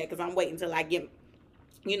Facebook yet because I'm waiting till I get,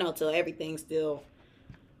 till everything still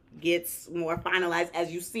gets more finalized.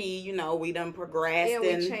 As you see, we done progressed. And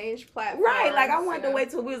we changed platforms. Right. Like, I wanted to wait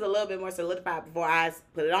till we was a little bit more solidified before I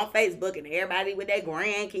put it on Facebook and everybody with their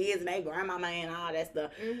grandkids and their grandmama and all that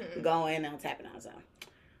stuff going and tapping on. So,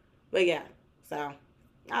 but yeah. So,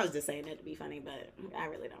 I was just saying that to be funny, but I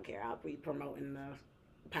really don't care. I'll be promoting the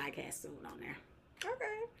podcast soon on there.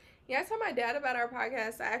 Okay. Yeah, I told my dad about our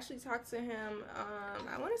podcast. I actually talked to him,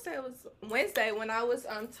 I want to say it was Wednesday when I was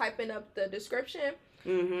typing up the description.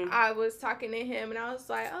 I was talking to him and I was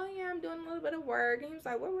like, oh yeah, I'm doing a little bit of work. And he was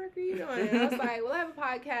like, what work are you doing? And I was like, well, I have a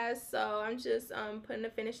podcast, so I'm just putting the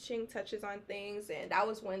finishing touches on things. And that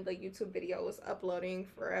was when the YouTube video was uploading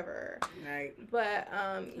forever. Right. But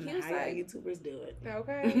he was like, YouTubers do it.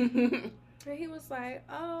 Okay. And he was like,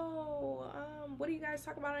 what do you guys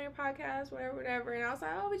talk about on your podcast? Whatever. And I was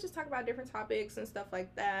like, we just talk about different topics and stuff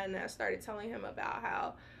like that. And I started telling him about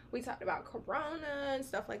how we talked about Corona and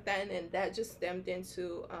stuff like that. And then that just stemmed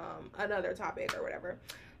into another topic or whatever.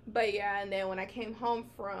 But yeah, and then when I came home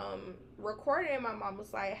from recording, my mom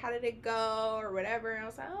was like, how did it go or whatever? And I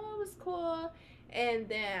was like, it was cool. And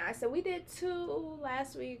then I said, we did 2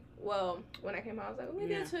 last week. Well, when I came home, I was like, we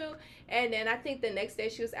did 2. And then I think the next day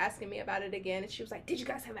she was asking me about it again. And she was like, did you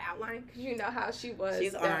guys have an outline? Because you know how she was.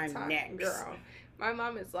 She's on our necks. Girl. My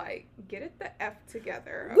mom is like, get it the F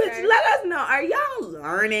together. Okay? Which, let us know, are y'all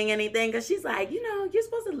learning anything? Because she's like, you're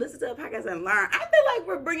supposed to listen to a podcast and learn. I feel like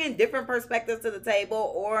we're bringing different perspectives to the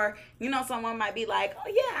table. Or, someone might be like, oh,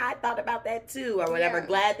 yeah, I thought about that too. Or whatever. Yeah.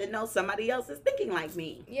 Glad to know somebody else is thinking like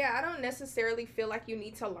me. Yeah, I don't necessarily feel like you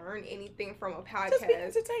need to learn anything from a podcast. Just be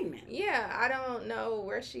entertainment. Yeah, I don't know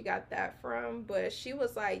where she got that from. But she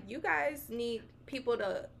was like, you guys need people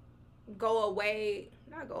to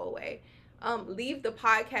leave the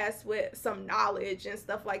podcast with some knowledge and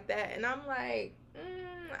stuff like that. And I'm like,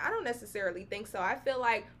 I don't necessarily think so. I feel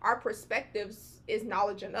like our perspectives is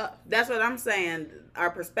knowledge enough. That's what I'm saying. Our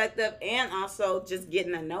perspective and also just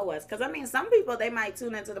getting to know us. Because, some people, they might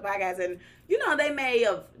tune into the podcast and, they may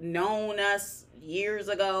have known us years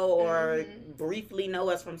ago or briefly know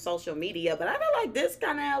us from social media. But I feel like this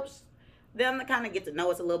kind of helps them to kind of get to know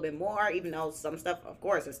us a little bit more, even though some stuff, of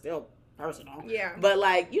course, is still personal. Yeah.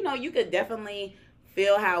 But you could definitely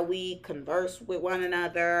feel how we converse with one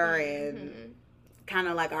another and kind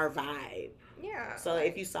of like our vibe. Yeah. So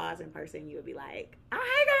if you saw us in person, you would be like, oh,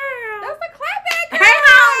 hey, girl. That's a clapback, girl. Hey,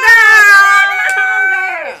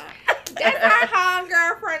 homegirl. That's our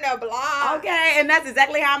homegirl from the block. Okay, and that's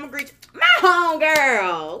exactly how I'm going to greet you. My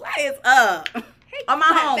homegirl. What is up? Hey,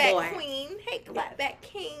 my homeboy. Queen. Hey, clapback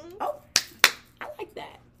king. Oh, I like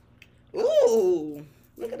that. Ooh.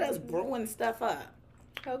 Look at us brewing stuff up.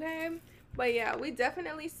 Okay. But yeah, we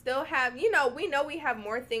definitely still have, we know we have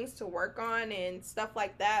more things to work on and stuff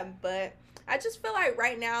like that. But I just feel like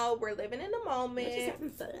right now we're living in the moment. We're just having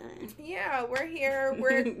fun. Yeah, we're here.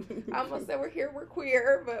 I almost said we're here. We're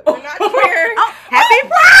queer, but we're not queer. Oh, happy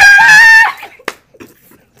Pride!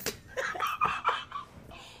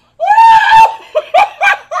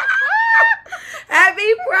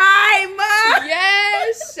 Happy Pride Month!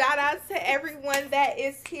 Yes, shout out to everyone that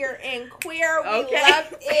is here and queer. We love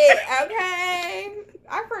it. Okay,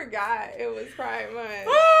 I forgot it was Pride Month.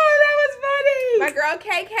 Oh, that was funny. My girl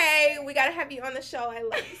KK, we gotta have you on the show. I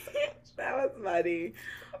love you so much. That was funny,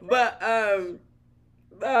 but oh,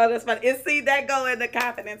 that's funny. And see, that go into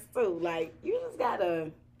confidence too. Like you just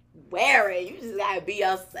gotta wear it. You just gotta be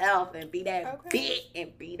yourself and be that bitch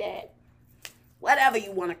and be that. Whatever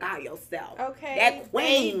you want to call yourself. Okay. That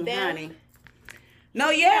queen, honey. No,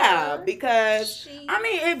 yeah. Because,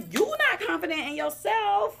 if you're not confident in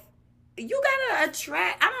yourself, you got to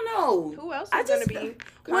attract, I don't know. Who else is going to be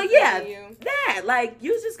confident in you? That. Like,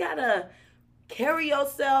 you just got to carry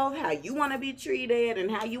yourself how you want to be treated and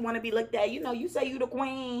how you want to be looked at. You say you the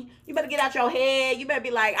queen. You better get out your head. You better be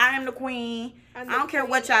like, I am the queen. I don't care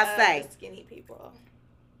what y'all say. Skinny people.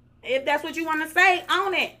 If that's what you want to say,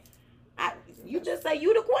 own it. You just say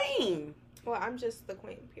you the queen. Well, I'm just the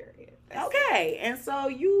queen, period. That's okay. And so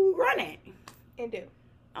you run it. And do.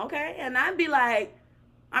 Okay. And I'd be like,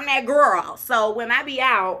 I'm that girl. So when I be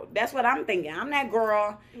out, that's what I'm thinking. I'm that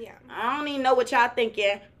girl. Yeah. I don't even know what y'all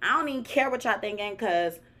thinking. I don't even care what y'all thinking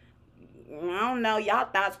because, I don't know, y'all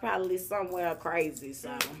thoughts probably somewhere crazy.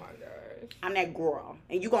 So oh my gosh. I'm that girl.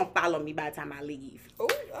 And you going to follow me by the time I leave. Ooh,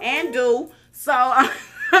 okay. And do. So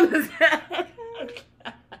I'm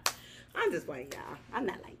just playing, y'all. I'm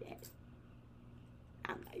not like that.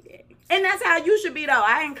 I'm like that. And that's how you should be, though.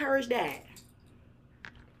 I encourage that.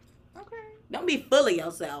 Okay. No, Don't be full of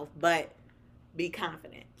yourself, but be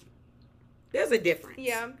confident. There's a difference.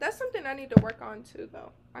 Yeah, that's something I need to work on too,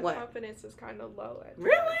 though. My confidence is kind of low at times.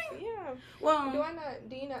 Really? Yeah. Well,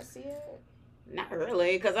 do you not see it? Not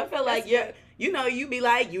really, because I feel like you be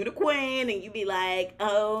like, you the queen, and you be like,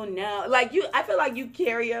 oh no. Like, I feel like you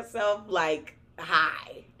carry yourself like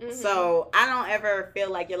high. Mm-hmm. So I don't ever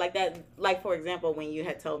feel like you're like that. Like, for example, when you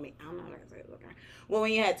had told me, I don't know how to say it. Okay. Well,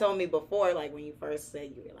 when you had told me before, like when you first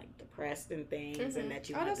said you were like depressed and things, mm-hmm. and that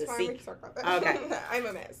you want to see. Okay. I'm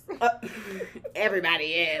a mess. Everybody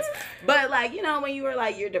is. But like, when you were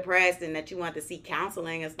like you're depressed and that you want to seek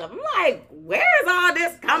counseling and stuff, I'm like, where is all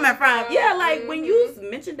this coming from? Yeah, like mm-hmm. when you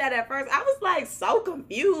mentioned that at first, I was like so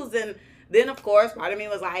confused. And then of course part of me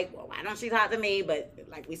was like, well, why don't she talk to me? But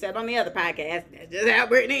like we said on the other podcast, that's just how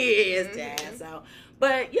Brittany is, mm-hmm. So,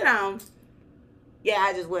 but yeah,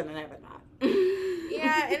 I just wouldn't have ever thought.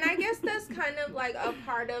 Yeah, and I guess that's kind of like a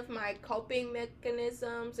part of my coping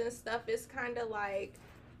mechanisms and stuff. Is kind of like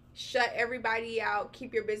shut everybody out,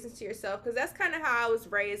 keep your business to yourself, because that's kind of how I was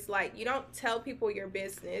raised. Like, you don't tell people your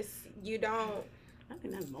business. You don't. I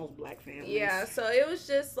think that's most black families. Yeah, so it was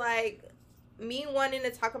just like me wanting to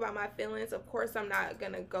talk about my feelings. Of course, I'm not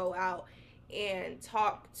gonna go out and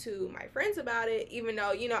talk to my friends about it, even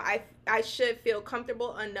though I should feel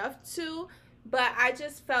comfortable enough to. But I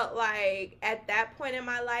just felt like at that point in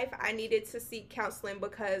my life, I needed to seek counseling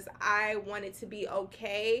because I wanted to be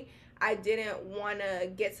okay. I didn't want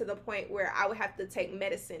to get to the point where I would have to take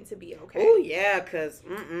medicine to be okay. Oh, yeah, because,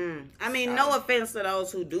 I mean, no offense to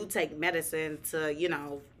those who do take medicine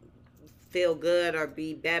to, feel good or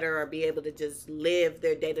be better or be able to just live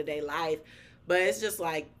their day-to-day life. But it's just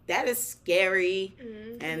like, that is scary,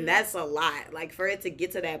 mm-hmm. and that's a lot. Like, for it to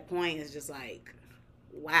get to that point is just like,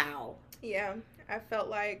 wow. Yeah, I felt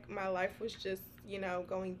like my life was just,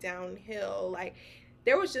 going downhill. Like,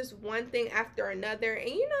 there was just one thing after another. And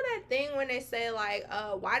you know that thing when they say, like,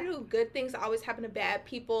 why do good things always happen to bad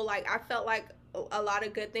people? Like, I felt like a lot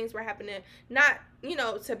of good things were happening, not,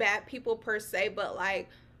 to bad people per se, but, like,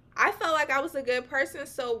 I felt like I was a good person.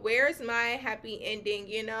 So where's my happy ending?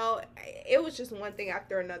 It was just one thing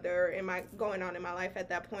after another going on in my life at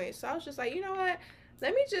that point. So I was just like, you know what?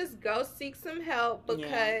 Let me just go seek some help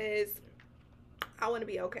because I want to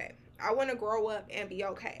be okay. I want to grow up and be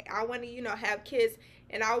okay. I want to, have kids,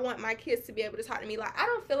 and I want my kids to be able to talk to me. Like, I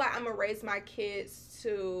don't feel like I'm going to raise my kids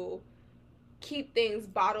to keep things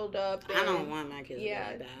bottled up. I don't want my kids to be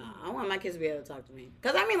like that. I want my kids to be able to talk to me.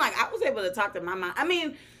 Because, I mean, like, I was able to talk to my mom. I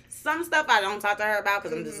mean, some stuff I don't talk to her about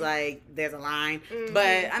because mm-hmm. I'm just like, there's a line. Mm-hmm.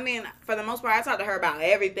 But, I mean, for the most part, I talk to her about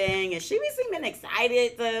everything. And she be seeming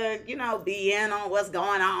excited to, be in on what's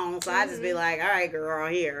going on. So mm-hmm. I just be like, all right, girl,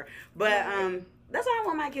 here. But, that's how I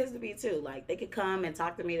want my kids to be, too. Like, they could come and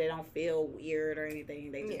talk to me. They don't feel weird or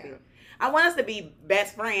anything. They just be... I want us to be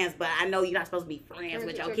best friends, but I know you're not supposed to be friends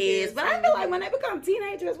with your kids. But I feel like when they become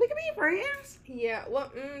teenagers, we can be friends. Yeah,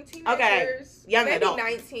 well, teenagers. Okay, young maybe adult.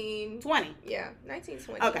 19. 20. Yeah, 19,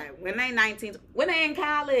 20. Okay, when they 19, when they in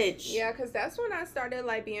college. Yeah, because that's when I started,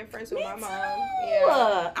 like, being friends with my mom.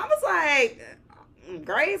 Yeah. I was like...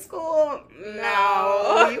 grade school?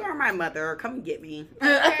 No. You are my mother. Come get me.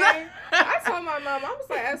 Okay. I told my mom, I was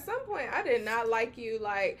like, at some point, I did not like you.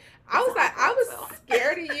 Like, I was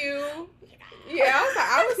scared of you. Yeah,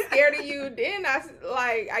 I was scared of you. Then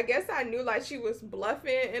I guess I knew, like, she was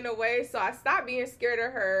bluffing in a way. So I stopped being scared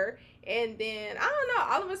of her. And then, I don't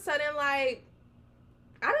know, all of a sudden, like,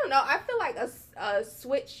 I don't know. I feel like a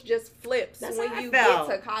switch just flips when you get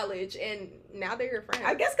to college, and now they're your friends.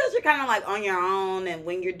 I guess because you're kind of like on your own, and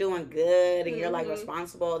when you're doing good and mm-hmm. you're like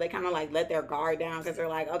responsible, they kind of like let their guard down because they're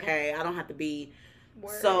like, okay, I don't have to be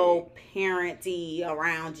so parenty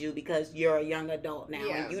around you because you're a young adult now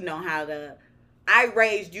and you know how to. I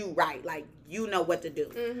raised you right, like you know what to do.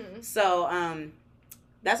 Mm-hmm. So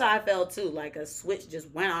that's how I felt too. Like a switch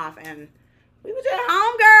just went off and. We were just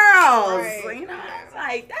homegirls. Right. It's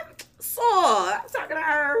like, that's sore. I'm talking to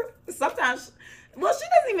her. Sometimes, well, she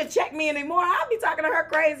doesn't even check me anymore. I'll be talking to her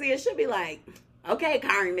crazy, and she'll be like, okay,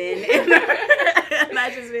 Carmen. And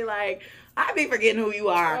I just be like, I be forgetting who you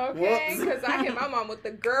are. Okay, because I hit my mom with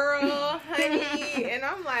the girl, honey. And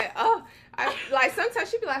I'm like, oh.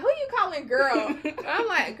 Sometimes she be like, who you calling girl? And I'm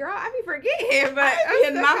like, girl, I be forgetting. But I be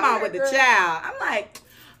hitting my mom with the child. I'm like,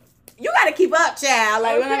 you gotta keep up, child.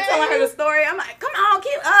 Like, when I'm telling her the story, I'm like, come on,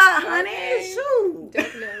 keep up, honey. Okay. Shoot.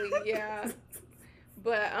 Definitely, yeah.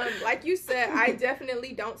 But, like you said, I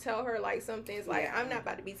definitely don't tell her, like, some things. Like, I'm not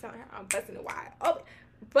about to be telling her I'm busting it wide. Oh,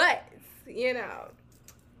 but,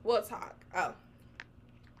 we'll talk. Oh.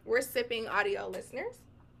 We're sipping audio, listeners.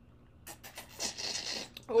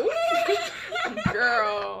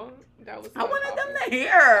 Girl, that was. I wanted them to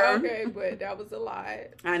hear. Okay, but that was a lot.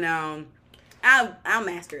 I know. I'll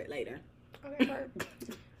master it later. Okay,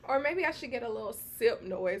 perfect. Or maybe I should get a little sip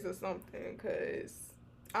noise or something, because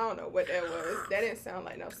I don't know what that was. That didn't sound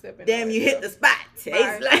like no sipping. Damn, you hit the spot.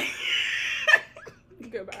 Tastes like.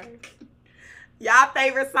 Goodbye. Y'all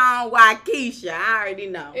favorite song, Waukesha? I already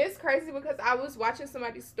know. It's crazy because I was watching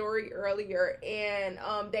somebody's story earlier, and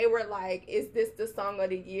they were like, "Is this the song of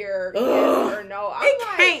the year? Yes or no?" It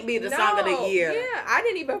can't be the song of the year. Yeah, I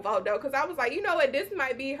didn't even vote though, because I was like, you know what, this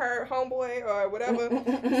might be her homeboy or whatever. So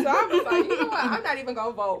I was like, you know what, I'm not even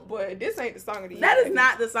gonna vote, but this ain't the song of the year. That is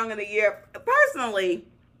not the song of the year. Personally,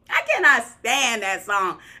 I cannot stand that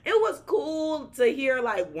song. It was cool to hear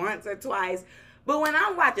like once or twice, but when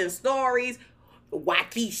I'm watching stories,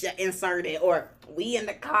 Waukesha inserted, or we in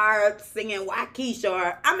the car singing Waukesha,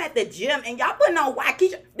 or I'm at the gym and y'all putting on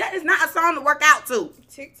Waukesha, that is not a song to work out to.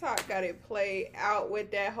 TikTok got it played out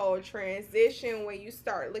with that whole transition when you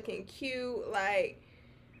start looking cute, like,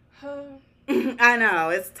 I know,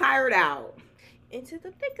 it's tired out. Into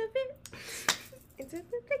the thick of it. Into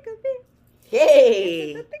the thick of it.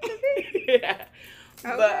 Hey. Into the thick of it. Yeah.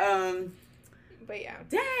 Okay. But yeah.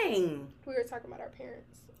 Dang. We were talking about our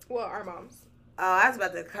parents. Well, our moms. Oh, I was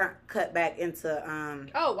about to cut back into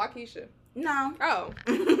Oh, Waukesha. No. Oh.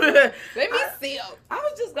 Let me see. I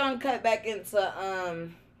was just gonna cut back into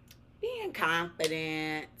being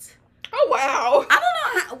confident. Oh wow. I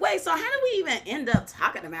don't know. Wait, so how did we even end up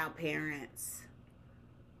talking about parents?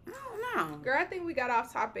 I don't know. Girl, I think we got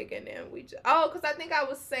off topic and then we just because I think I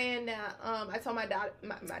was saying that I told my dad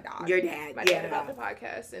Your dad, my dad about the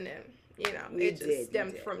podcast, and then it just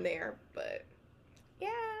stemmed from there. But yeah.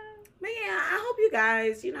 But yeah, I hope you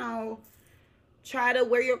guys, try to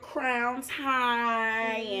wear your crowns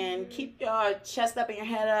high and keep your chest up and your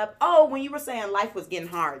head up. Oh, when you were saying life was getting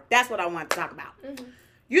hard, that's what I wanted to talk about.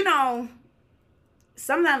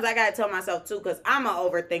 Sometimes I gotta tell myself too, because I'm an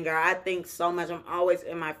overthinker. I think so much. I'm always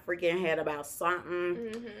in my freaking head about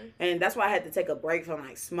something. And that's why I had to take a break from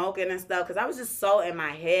like smoking and stuff, because I was just so in my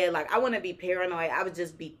head. Like, I wouldn't be paranoid. I would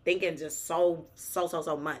just be thinking just so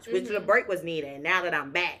much, which the break was needed. Now that I'm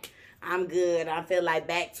back, I'm good. I feel like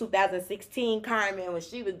back 2016 Carmen, when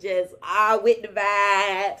she was just all with the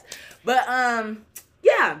vibes. But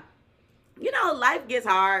yeah, life gets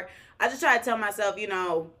hard. I just try to tell myself,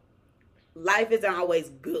 life isn't always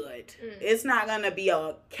good. It's not gonna be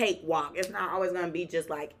a cakewalk. It's not always gonna be just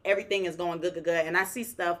like everything is going good. And I see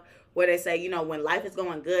stuff where they say, when life is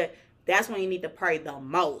going good, that's when you need to pray the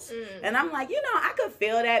most. And I'm like, I could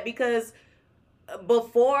feel that, because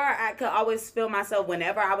before I could always feel myself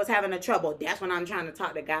whenever I was having a trouble, that's when I'm trying to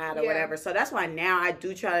talk to God or whatever. So that's why now I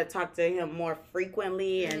do try to talk to him more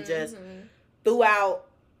frequently and just throughout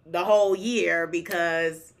the whole year,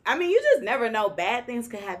 because you just never know. Bad things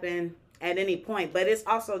could happen at any point, but it's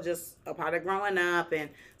also just a part of growing up, and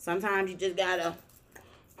sometimes you just gotta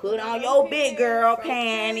put on your big girl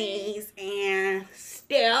panties and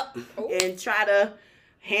step and try to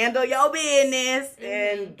handle your business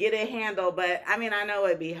and get it handled. But I know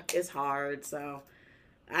it's hard, so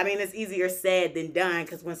it's easier said than done,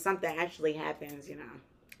 because when something actually happens,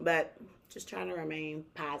 but just trying to remain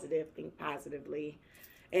positive, think positively.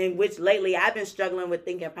 And which lately I've been struggling with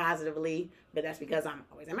thinking positively, but that's because I'm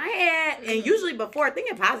always in my head. And usually before,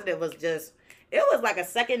 thinking positive was just, it was like a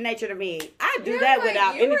second nature to me. I do that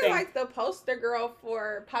without anything. You were like the poster girl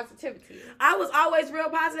for positivity. I was always real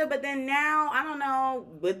positive, but then now, I don't know,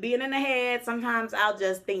 with being in the head, sometimes I'll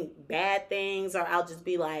just think bad things, or I'll just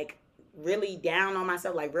be like really down on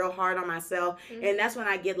myself, like real hard on myself. And that's when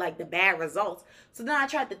I get like the bad results. So then I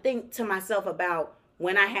tried to think to myself about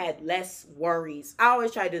when I had less worries. I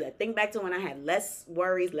always try to do that. Think back to when I had less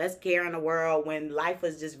worries, less care in the world, when life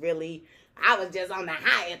was just really, I was just on the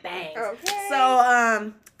higher things. Okay. So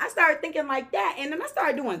I started thinking like that, and then I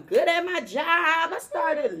started doing good at my job. I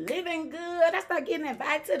started living good. I started getting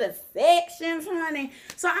invited to the sections, honey.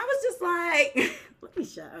 So I was just like, let me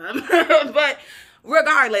shut up. But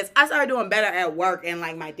regardless, I started doing better at work, and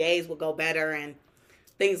like my days would go better and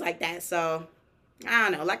things like that. So I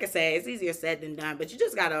don't know. Like I said, it's easier said than done, but you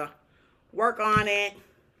just gotta work on it.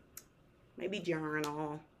 Maybe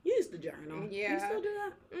journal. You used to journal. Yeah. You still do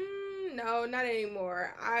that? No, not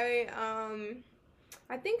anymore. I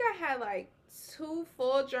think I had like 2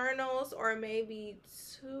 full journals, or maybe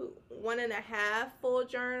 1.5 full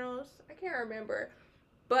journals. I can't remember,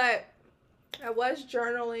 but I was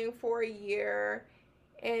journaling for a year,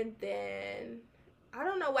 and then I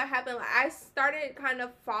don't know what happened. Like, I started kind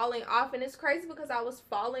of falling off, and it's crazy because I was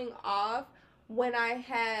falling off when I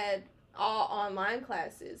had all online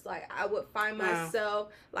classes. Like, I would find myself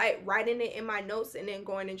like writing it in my notes and then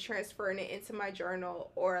going and transferring it into my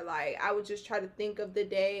journal, or like I would just try to think of the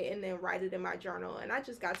day and then write it in my journal, and I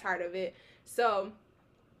just got tired of it, so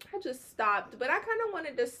I just stopped. But I kind of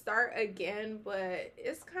wanted to start again, but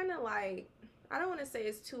it's kind of like, I don't want to say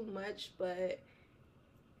it's too much, but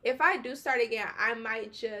if I do start again, I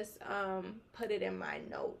might just put it in my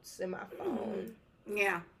notes in my phone.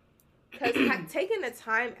 Yeah. Because taking the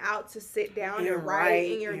time out to sit down and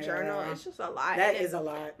write in your journal, it's just a lot. That is a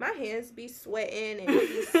lot. My hands be sweating,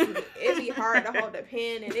 and it be hard to hold the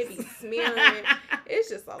pen, and it be smearing. It's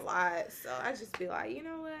just a lot. So I just be like, you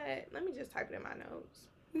know what? Let me just type it in my notes.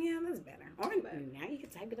 Yeah, that's better. Or now you can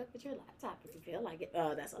type it up with your laptop if you feel like it.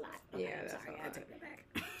 Oh, that's a lot. Okay, yeah, that's sorry. a lot. I take that back.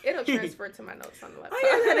 It'll transfer to my notes on the laptop.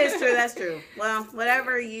 Oh, yeah, that is true. That's true. Well,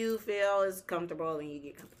 whatever you feel is comfortable and you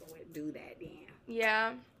get comfortable with, do that then.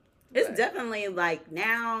 Yeah. It's definitely like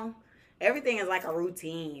now everything is like a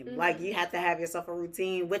routine. Mm-hmm. Like you have to have yourself a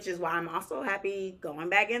routine, which is why I'm also happy going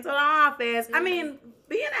back into the office. Mm-hmm. I mean,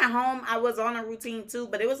 being at home, I was on a routine too,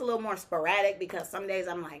 but it was a little more sporadic because some days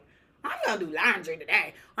I'm like, I'm going to do laundry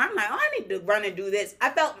today. I'm like, oh, I need to run and do this. I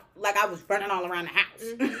felt like I was running all around the house.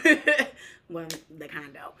 Mm-hmm. Well, the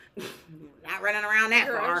condo. Not running around that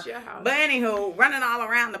far. Your house. But anywho, running all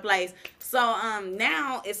around the place. So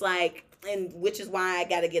now it's like, and which is why I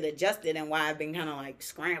got to get adjusted and why I've been kind of like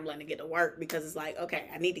scrambling to get to work, because it's like, okay,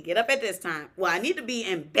 I need to get up at this time. Well, I need to be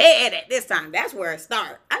in bed at this time. That's where it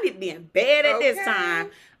starts. I need to be in bed at this time.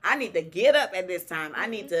 I need to get up at this time. I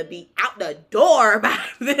need to be out the door by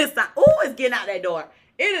this time. Oh, it's getting out that door.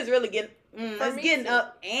 It is really getting, it's getting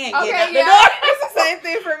up and getting out the door. It's the same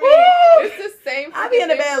thing for me. It's the same. I be in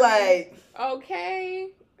the bed like, okay.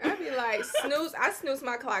 I be like, snooze. I snooze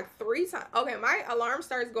my clock 3 times. Okay, my alarm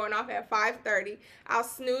starts going off at 5:30. I'll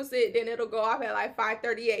snooze it, then it'll go off at like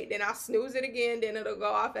 5:38. Then I'll snooze it again, then it'll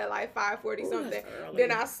go off at like 5:40 something.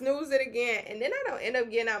 Then I'll snooze it again, and then I don't end up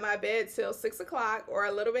getting out of my bed till 6 o'clock or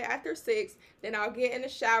a little bit after 6. Then I'll get in the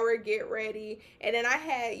shower, get ready, and then I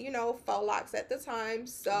had, faux locks at the time,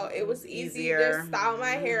 so it was easy to just style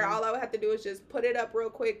my hair. All I would have to do is just put it up real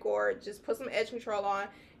quick or just put some edge control on,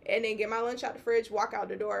 and then get my lunch out the fridge, walk out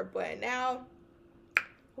the door. But now,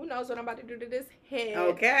 who knows what I'm about to do to this head.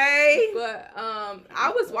 Okay. But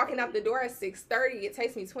I was walking out the door at 6:30. It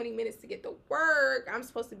takes me 20 minutes to get to work. I'm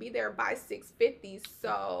supposed to be there by 6:50.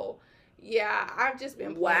 So, yeah, I've just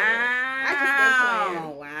been playing.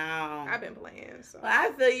 Wow. I've been playing. So. Well,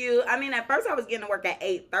 I feel you. I mean, at first I was getting to work at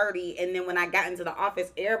 8:30. And then when I got into the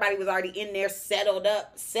office, everybody was already in there set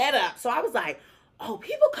up. So I was like, oh,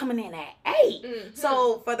 people coming in at 8. Mm-hmm.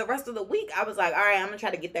 So for the rest of the week, I was like, all right, I'm going to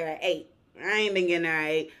try to get there at 8. I ain't been getting there at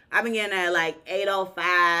 8. I've been getting there at like 8:05,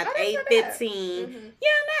 8:15. Mm-hmm. Yeah,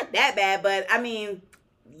 not that bad. But I mean,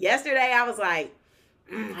 yesterday I was like,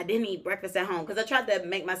 I didn't eat breakfast at home because I tried to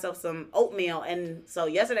make myself some oatmeal. And so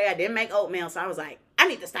yesterday I didn't make oatmeal. So I was like, I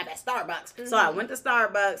need to stop at Starbucks. Mm-hmm. So I went to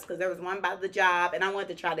Starbucks because there was one by the job. And I wanted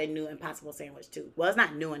to try their new Impossible sandwich too. Well, it's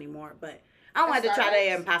not new anymore, but I wanted to try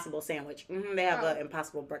their Impossible sandwich. Mm-hmm, they have an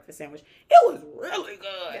Impossible breakfast sandwich. It was really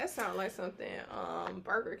good. That sounds like something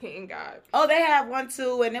Burger King got. Oh, they have one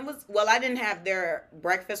too. And it was, well, I didn't have their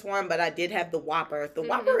breakfast one, but I did have the Whopper. The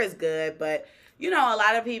Whopper is good, but a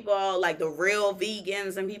lot of people, like the real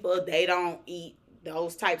vegans and people, they don't eat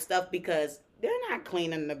those type stuff because they're not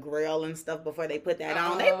cleaning the grill and stuff before they put that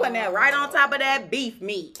on. They putting that right on top of that beef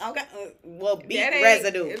meat. Okay, well, beef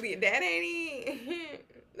residue. That ain't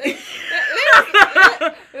let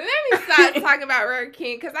me stop talking about Burger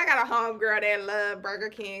King because I got a homegirl that love Burger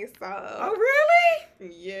King. So. Oh,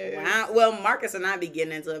 really? Yeah. Wow. Well, Marcus and I be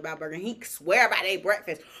getting into it about Burger King. He swear by their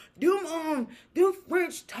breakfast. Them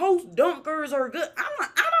French toast dunkers are good. I'm like,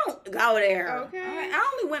 I don't go there. Okay.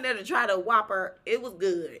 I only went there to try the Whopper. It was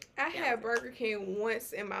good. I had Burger King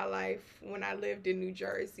once in my life when I lived in New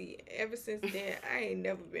Jersey. Ever since then, I ain't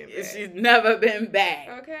never been back. She's never been back.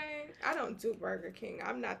 Okay. I don't do Burger King.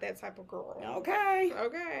 I'm not that type of girl. Okay.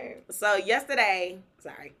 So yesterday,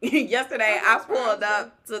 I pulled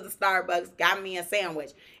up to the Starbucks, got me a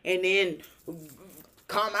sandwich, and then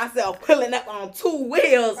caught myself pulling up on 2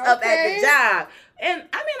 wheels up at the job. And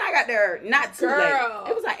I mean, I got there not too late.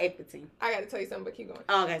 It was like 8:15. I got to tell you something, but keep going.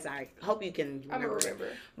 Oh, okay, sorry. Hope you can remember. I'm going to remember.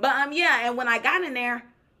 But and when I got in there,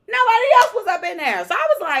 nobody else was up in there. So I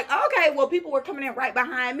was like, okay, well, people were coming in right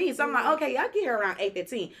behind me. So I'm like, okay, y'all get here around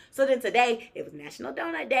 8:15. So then today, it was National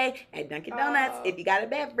Donut Day at Dunkin' Donuts. If you got a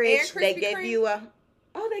beverage, they gave you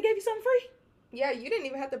they gave you something free? Yeah, you didn't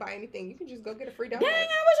even have to buy anything. You can just go get a free donut. Dang, I wish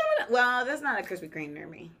I would have. Well, that's not a Krispy Kreme near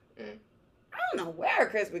me. I don't know where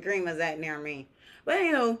Krispy Kreme is at near me. But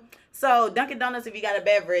anywho, so Dunkin' Donuts, if you got a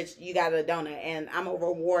beverage, you got a donut. And I'm a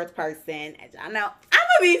rewards person. As y'all know, I'm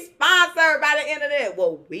going to be sponsored by the end of this.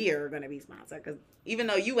 Well, we're going to be sponsored. Because even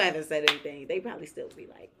though you haven't said anything, they probably still be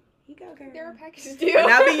like, you go, girl. They're a package deal.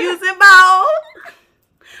 And I'll be using both.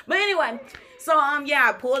 But anyway, so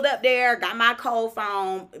I pulled up there, got my cold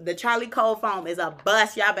foam. The Charlie cold foam is a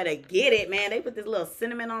bust. Y'all better get it, man. They put this little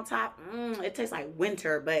cinnamon on top. It tastes like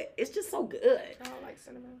winter, but it's just so good. I don't like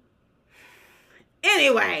cinnamon.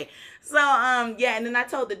 Anyway, so and then I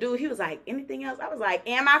told the dude, he was like, anything else? I was like,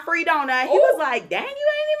 and my free donut. He was like, dang, you ain't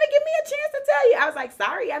even give me a chance to tell you. I was like,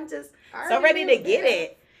 sorry, I'm just so ready to get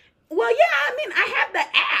it. Well, yeah, I mean, I have the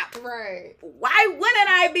app. Right. Why wouldn't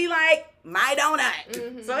I be like, my donut?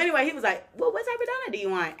 Mm-hmm. So anyway, he was like, well, what type of donut do you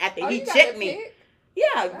want? After he checked me. Pick?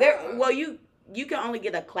 Yeah. Well, you can only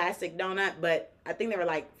get a classic donut, but I think there were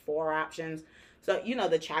like 4 options. So,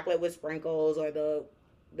 the chocolate with sprinkles or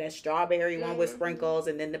that strawberry one with sprinkles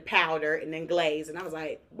and then the powder and then glaze. And I was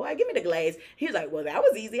like, boy, give me the glaze. He was like, well, that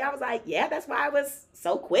was easy. I was like, yeah, that's why I was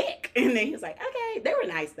so quick. And then he was like, okay, they were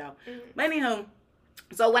nice though. Mm-hmm. But anywho,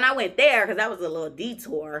 so when I went there, because that was a little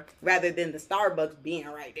detour rather than the Starbucks being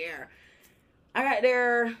right there, I got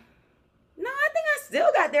there. No, I think I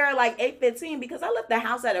still got there at like 8:15 because I left the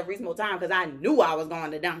house at a reasonable time because I knew I was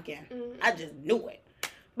going to Dunkin'. Mm-hmm. I just knew it.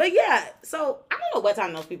 But yeah, so I don't know what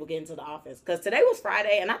time those people get into the office because today was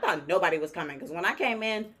Friday and I thought nobody was coming because when I came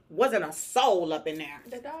in, wasn't a soul up in there.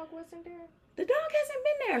 The dog wasn't there? The dog hasn't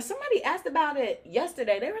been there. Somebody asked about it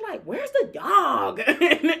yesterday. They were like, where's the dog?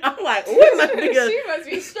 And I'm like, ooh, it must be she must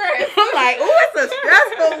be stressed. I'm like, ooh, it's a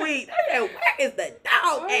stressful week. I said, where is the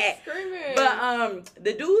dog at? Screaming. But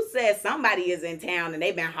the dude said somebody is in town and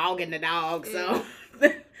they've been hogging the dog. So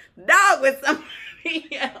the dog with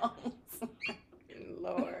somebody else.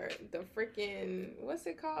 Lord, the freaking, what's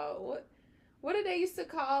it called? What did they used to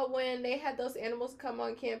call when they had those animals come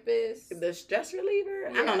on campus? The stress reliever?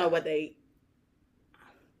 Yeah. I don't know what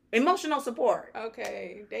emotional support.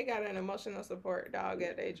 Okay, they got an emotional support dog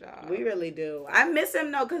at their job. We really do. I miss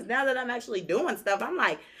him though, because now that I'm actually doing stuff, I'm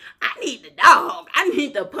like, I need the dog. I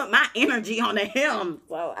need to put my energy on him.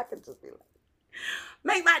 So I can just be like,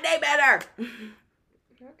 make my day better.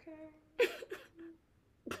 Okay.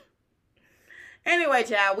 Anyway,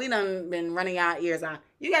 child, we done been running our ears out.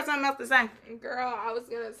 You got something else to say? Girl, I was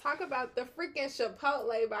going to talk about the freaking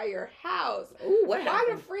Chipotle by your house. Ooh, what happened?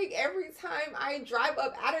 Why the freak every time I drive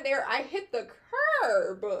up out of there, I hit the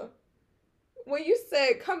curb? When you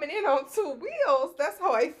said coming in on 2 wheels, that's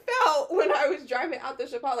how I felt when I was driving out the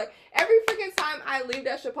Chipotle. Every freaking time I leave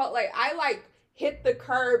that Chipotle, I like hit the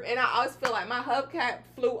curb and I always feel like my hubcap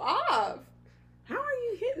flew off. How are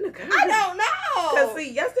you hitting the curb? I don't know. Because,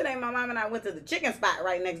 see, yesterday my mom and I went to the chicken spot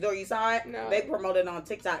right next door. You saw it? No. They promoted on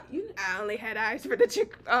TikTok. I only had eyes for the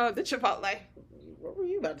Chipotle. What were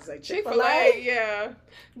you about to say? Chick-fil-A? Yeah.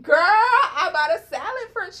 Girl, I bought a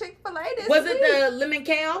salad from Chick-fil-A this Was week. it the lemon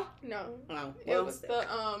kale? No. Oh, well, it was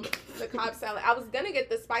the Cobb salad. I was going to get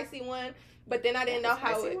the spicy one, but then I didn't know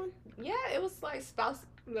how it... One? Yeah, it was like spicy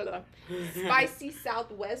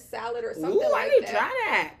Southwest salad or something like that. I need to try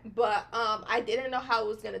that. But I didn't know how it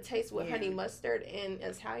was going to taste with honey mustard and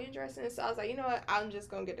Italian dressing. So I was like, you know what? I'm just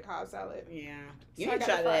going to get the Cobb salad. Yeah. You need to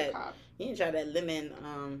try that. You need to try that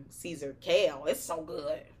lemon Caesar kale. It's so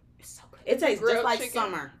good. It's so good. It tastes just like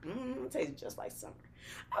summer. It tastes just like summer.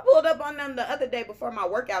 I pulled up on them the other day before my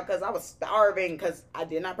workout because I was starving because I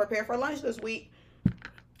did not prepare for lunch this week,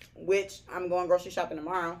 which I'm going grocery shopping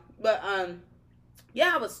tomorrow. But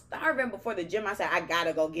yeah, I was starving before the gym. I said, I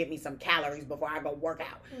gotta go get me some calories before I go work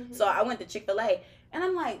out. Mm-hmm. So I went to Chick-fil-A and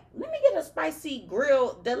I'm like, let me get a spicy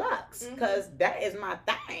grilled deluxe because that is my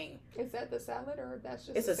thing. Is that the salad or that's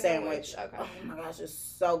just it's a sandwich? Okay. Oh my gosh, it's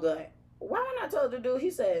so good. Why when I told the dude, he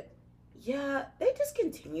said, yeah, they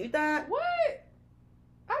discontinued that. What?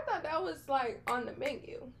 I thought that was like on the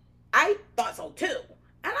menu. I thought so too.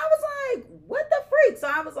 And I was like, what the freak? So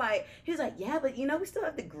I was like, he was like, yeah, but we still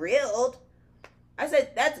have the grilled. I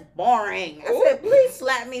said, that's boring. I said, please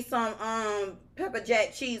slap me some pepper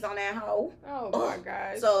jack cheese on that hoe. Oh my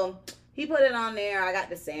gosh. So he put it on there. I got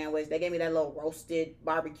the sandwich. They gave me that little roasted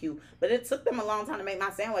barbecue. But it took them a long time to make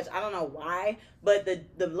my sandwich. I don't know why. But the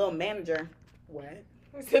little manager, what?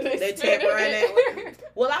 They're tampering it.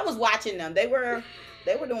 Well, I was watching them. They were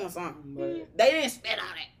doing something, but they didn't spit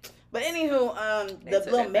on it. But anywho, the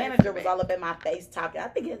little manager was all up in my face talking. I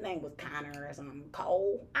think his name was Connor or something.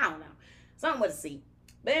 Cole. I don't know. Something with a C.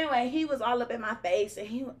 But anyway, he was all up in my face,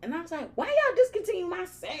 and I was like, why y'all discontinue my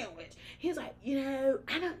sandwich? He was like, I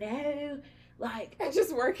don't know. Like, I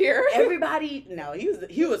just work here. Everybody, no,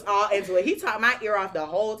 he was all into it. He talked my ear off the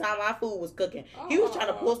whole time my food was cooking. He was trying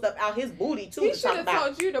to pull stuff out his booty too. He should have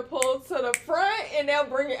told you to pull to the front and they'll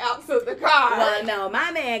bring it out to the car. Well, no,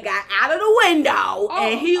 my man got out of the window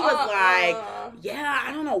and he was like, yeah,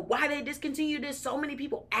 I don't know why they discontinued this. So many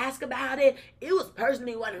people ask about it. It was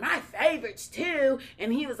personally one of my favorites too.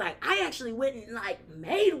 And he was like, I actually went and like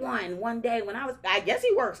made one day when I guess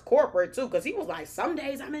he works corporate too, because he was like, some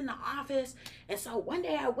days I'm in the office. And so one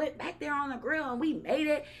day I went back there on the grill and we made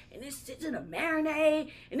it and it sits in a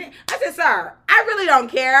marinade. And then I said, sir, I really don't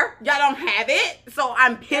care. Y'all don't have it. So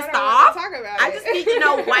I'm pissed off. I just need to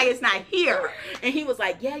know why it's not here. And he was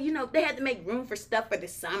like, yeah, you know, they had to make room for stuff for the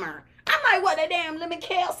summer. I'm like, what, a damn lemon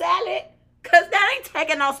kale salad? Because that ain't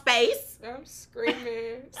taking no space. I'm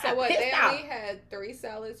screaming. So what, they only had 3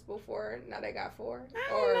 salads before, now they got 4?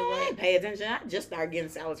 I didn't pay attention. I just started getting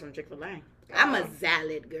salads from Chick-fil-A. I'm a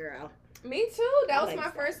salad girl. Me too. That was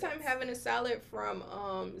my first time having a salad from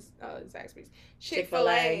Zaxby's.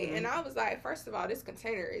 Chick-fil-A. And I was like, first of all, this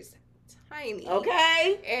container is tiny.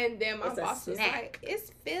 Okay. And then my boss was like,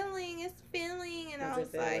 it's filling. And I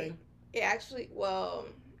was like, it actually, well,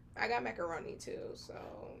 I got macaroni too, so.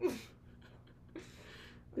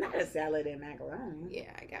 Not a salad and macaroni.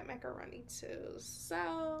 Yeah, I got macaroni too.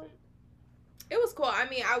 So it was cool. I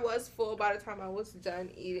mean, I was full by the time I was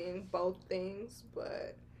done eating both things,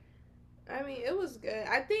 but I mean, it was good.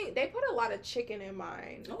 I think they put a lot of chicken in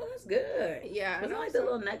mine. Oh, that's good. Yeah. Was it like the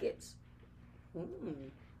little nuggets?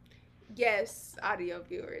 Mm. Yes, audio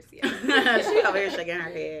viewers. Yeah. She over here shaking her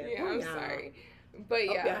head. Yeah, I'm sorry. But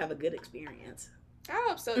hope y'all have a good experience. I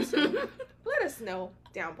hope so too. Let us know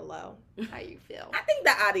down below how you feel. I think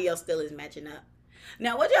the audio still is matching up.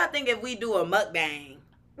 Now, what y'all think if we do a mukbang?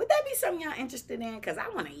 Would that be something y'all interested in? Because I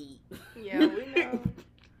want to eat. Yeah, we know.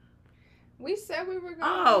 We said we were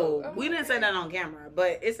going to. We didn't say that on camera,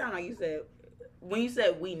 but it sounded like you said, when you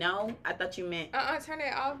said we know, I thought you meant. Turn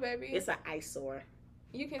it off, baby. It's an eyesore.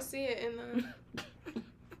 You can see it in the.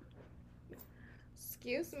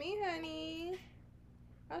 Excuse me, honey.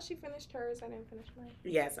 Oh, she finished hers. I didn't finish mine.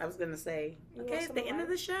 Yes, I was going to say, okay, at the end of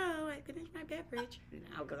the show, I finished my beverage.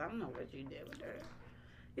 No, because I don't know what you did with her.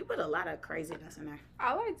 You put a lot of craziness in there.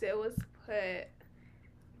 All I did was put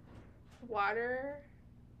water,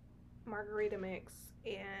 margarita mix,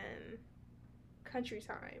 and country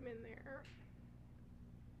thyme in there.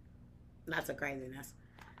 Lots of craziness.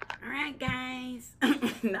 All right, guys.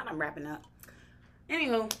 Now I'm wrapping up.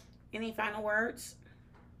 Anywho, any final words?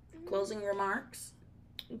 Closing remarks?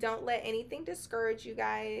 Don't let anything discourage you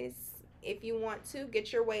guys. If you want to,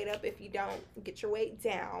 get your weight up. If you don't, get your weight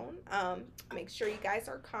down. Make sure you guys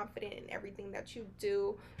are confident in everything that you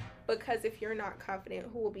do. Because if you're not confident,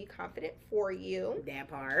 who will be confident for you? That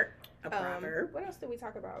part. A proverb. What else did we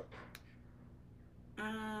talk about?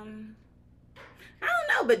 I don't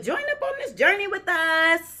know, but join up on this journey with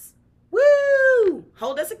us. Woo!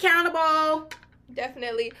 Hold us accountable.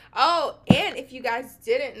 Definitely. Oh, and if you guys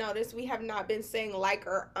didn't notice, we have not been saying like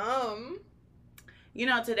or You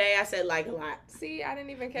know, today I said like a lot. See, I didn't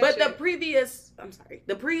even catch but it. But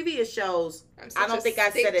the previous shows, I don't think I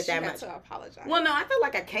said it that much. To apologize. Well, no, I felt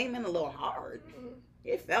like I came in a little hard. Mm-hmm.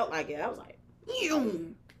 It felt like it. I was like,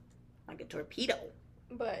 like a torpedo.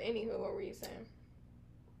 But anywho, what were you saying?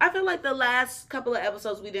 I feel like the last couple of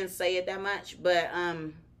episodes we didn't say it that much, but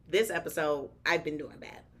this episode I've been doing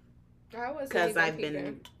bad. Because I've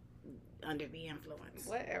been under the influence.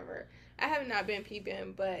 Whatever. I have not been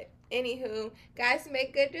peeping, but anywho, guys,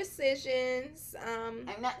 make good decisions. I'm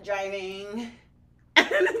not driving.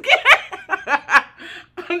 I'm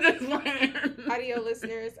just playing. Audio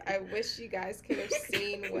listeners, I wish you guys could have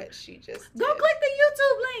seen what she just did. Go click the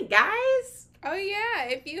YouTube link, guys. Oh, yeah.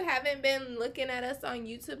 If you haven't been looking at us on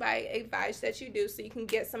YouTube, I advise that you do so you can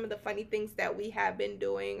get some of the funny things that we have been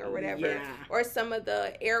doing or whatever. Yeah. Or some of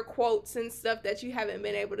the air quotes and stuff that you haven't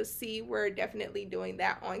been able to see. We're definitely doing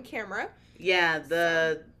that on camera. Yeah,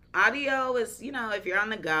 the audio is, you know, if you're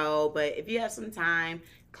on the go. But if you have some time,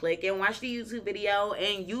 click and watch the YouTube video.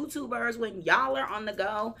 And YouTubers, when y'all are on the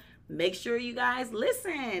go, make sure you guys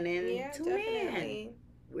listen and tune in.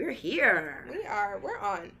 We're here. We are. We're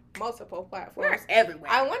on multiple platforms. We're everywhere.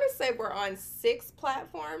 I want to say we're on 6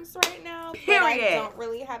 platforms right now. Period. But I don't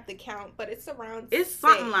really have the count, but it's around It's 6.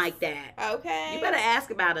 something like that. Okay. You better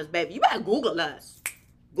ask about us, baby. You better Google us.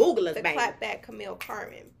 Google us, baby. The Clapback Camille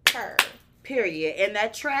Carmen. Period. And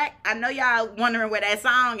that track, I know y'all wondering where that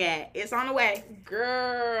song at. It's on the way.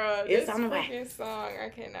 Girl, it's on the way. This song, I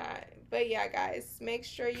cannot. But yeah, guys, make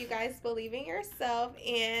sure you guys believe in yourself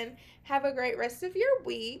and have a great rest of your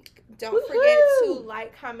week. Don't forget to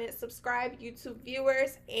like, comment, subscribe, YouTube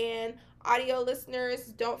viewers and audio listeners.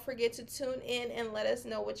 Don't forget to tune in and let us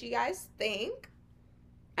know what you guys think.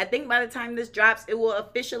 I think by the time this drops, it will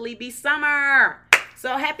officially be summer.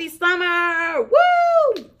 So happy summer!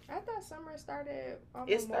 Woo! I thought summer started on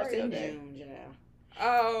It starts Memorial in Day. June, yeah.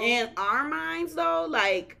 Oh. In our minds, though,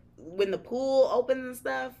 like when the pool opens and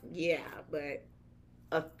stuff, yeah. But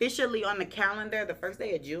officially on the calendar, the first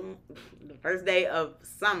day of June, the first day of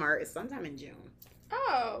summer is sometime in June.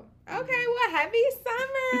 Oh, okay. Well, happy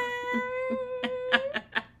summer.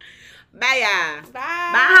 Bye, y'all.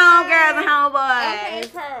 Bye. Bye, homegirls and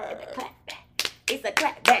homeboys. Okay, It's a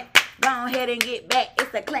clap back. Go ahead and get back.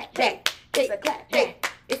 It's a clap back. It's a clap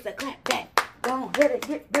back. It's a clap back. Go ahead and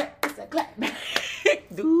get back. It's a clap back.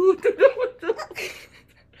 Dude.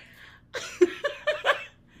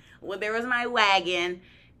 Well, there was my wagon,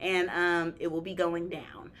 and it will be going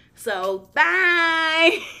down. So,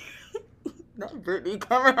 bye. That Brittany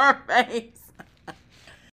covered her face.